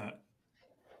 I love that.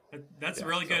 That's a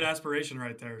really good aspiration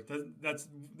right there.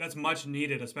 That's much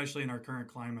needed, especially in our current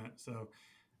climate. So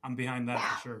I'm behind that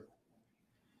for sure.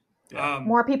 Yeah.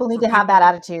 More people need to have that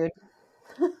attitude.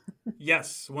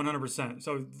 Yes, 100%.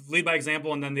 So lead by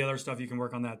example, and then the other stuff you can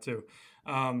work on that too.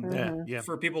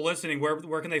 For people listening,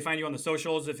 where can they find you on the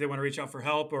socials if they want to reach out for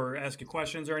help or ask you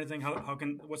questions or anything?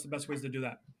 What's the best ways to do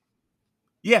that?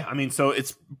 Yeah, I mean, so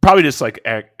it's probably just like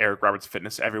Eric Roberts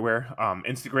Fitness everywhere.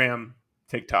 Instagram,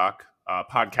 TikTok,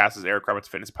 podcast is Eric Roberts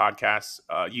Fitness Podcast.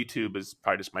 YouTube is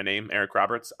probably just my name, Eric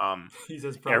Roberts. He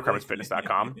says probably.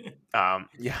 EricRobertsFitness.com.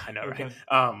 Yeah, I know, Okay.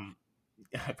 right?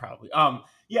 Yeah, probably.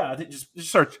 Yeah, just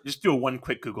search. Just do one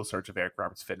quick Google search of Eric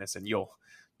Roberts Fitness, and you'll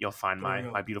find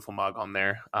my beautiful mug on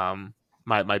there.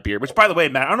 My beard, which by the way,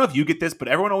 Matt, I don't know if you get this, but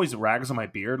everyone always rags on my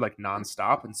beard like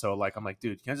nonstop, and so like I'm like,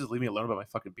 dude, can you just leave me alone about my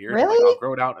fucking beard? Really? Like, I'll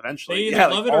grow it out eventually. They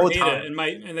either love it or hate it,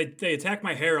 and they attack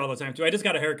my hair all the time too. I just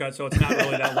got a haircut, so it's not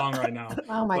really that long right now.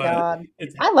 Oh my god,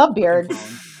 I love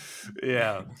beards.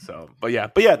 Yeah. So, but yeah,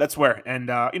 that's where. And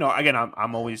again,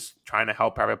 I'm always trying to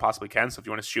help however I possibly can. So if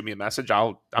you want to shoot me a message,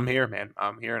 I'm here, man.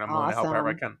 I'm here, and I'm willing to help however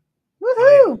I can.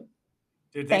 Woohoo!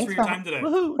 Dude, thanks for your time today.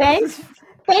 Woohoo. Thank you.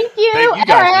 Thank you guys,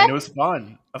 Eric. man. It was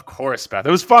fun. Of course, Beth.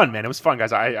 It was fun, man. It was fun,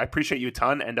 guys. I appreciate you a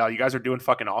ton, and you guys are doing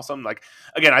fucking awesome. Like,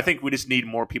 again, I think we just need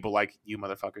more people like you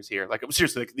motherfuckers here. Like,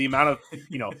 seriously, like, the amount of,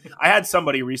 I had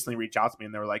somebody recently reach out to me,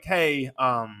 and they were like, hey,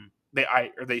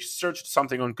 they searched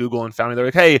something on Google and found me. They're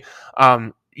like, hey,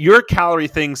 your calorie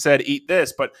thing said eat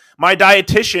this, but my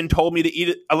dietitian told me to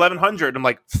eat 1,100. I'm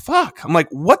like, fuck. I'm like,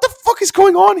 what the fuck is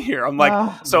going on here? I'm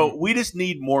like, so we just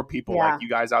need more people like you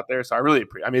guys out there. So I really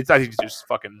appreciate. I mean, I think it's just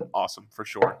fucking awesome for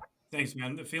sure. Thanks,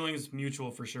 man. The feeling is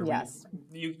mutual for sure. Yes.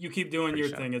 You keep doing your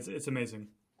thing. It's amazing.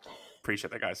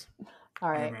 Appreciate that, guys.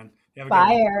 All right, man.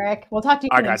 Bye, Eric. We'll talk to you.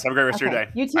 All right, guys. Have a great rest of your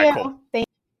day. You too. All right, cool. Thank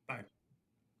you. Bye.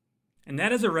 And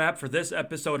that is a wrap for this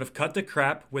episode of Cut the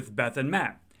Crap with Beth and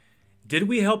Matt. Did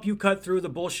we help you cut through the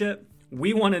bullshit?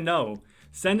 We want to know.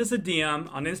 Send us a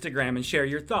DM on Instagram and share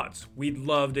your thoughts. We'd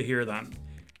love to hear them.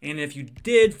 And if you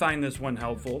did find this one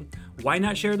helpful, why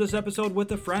not share this episode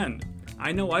with a friend?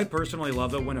 I know I personally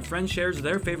love it when a friend shares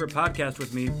their favorite podcast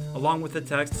with me, along with a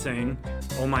text saying,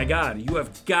 oh my God, you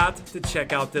have got to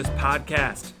check out this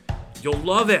podcast. You'll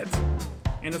love it.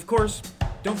 And of course,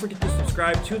 don't forget to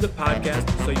subscribe to the podcast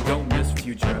so you don't miss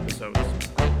future episodes.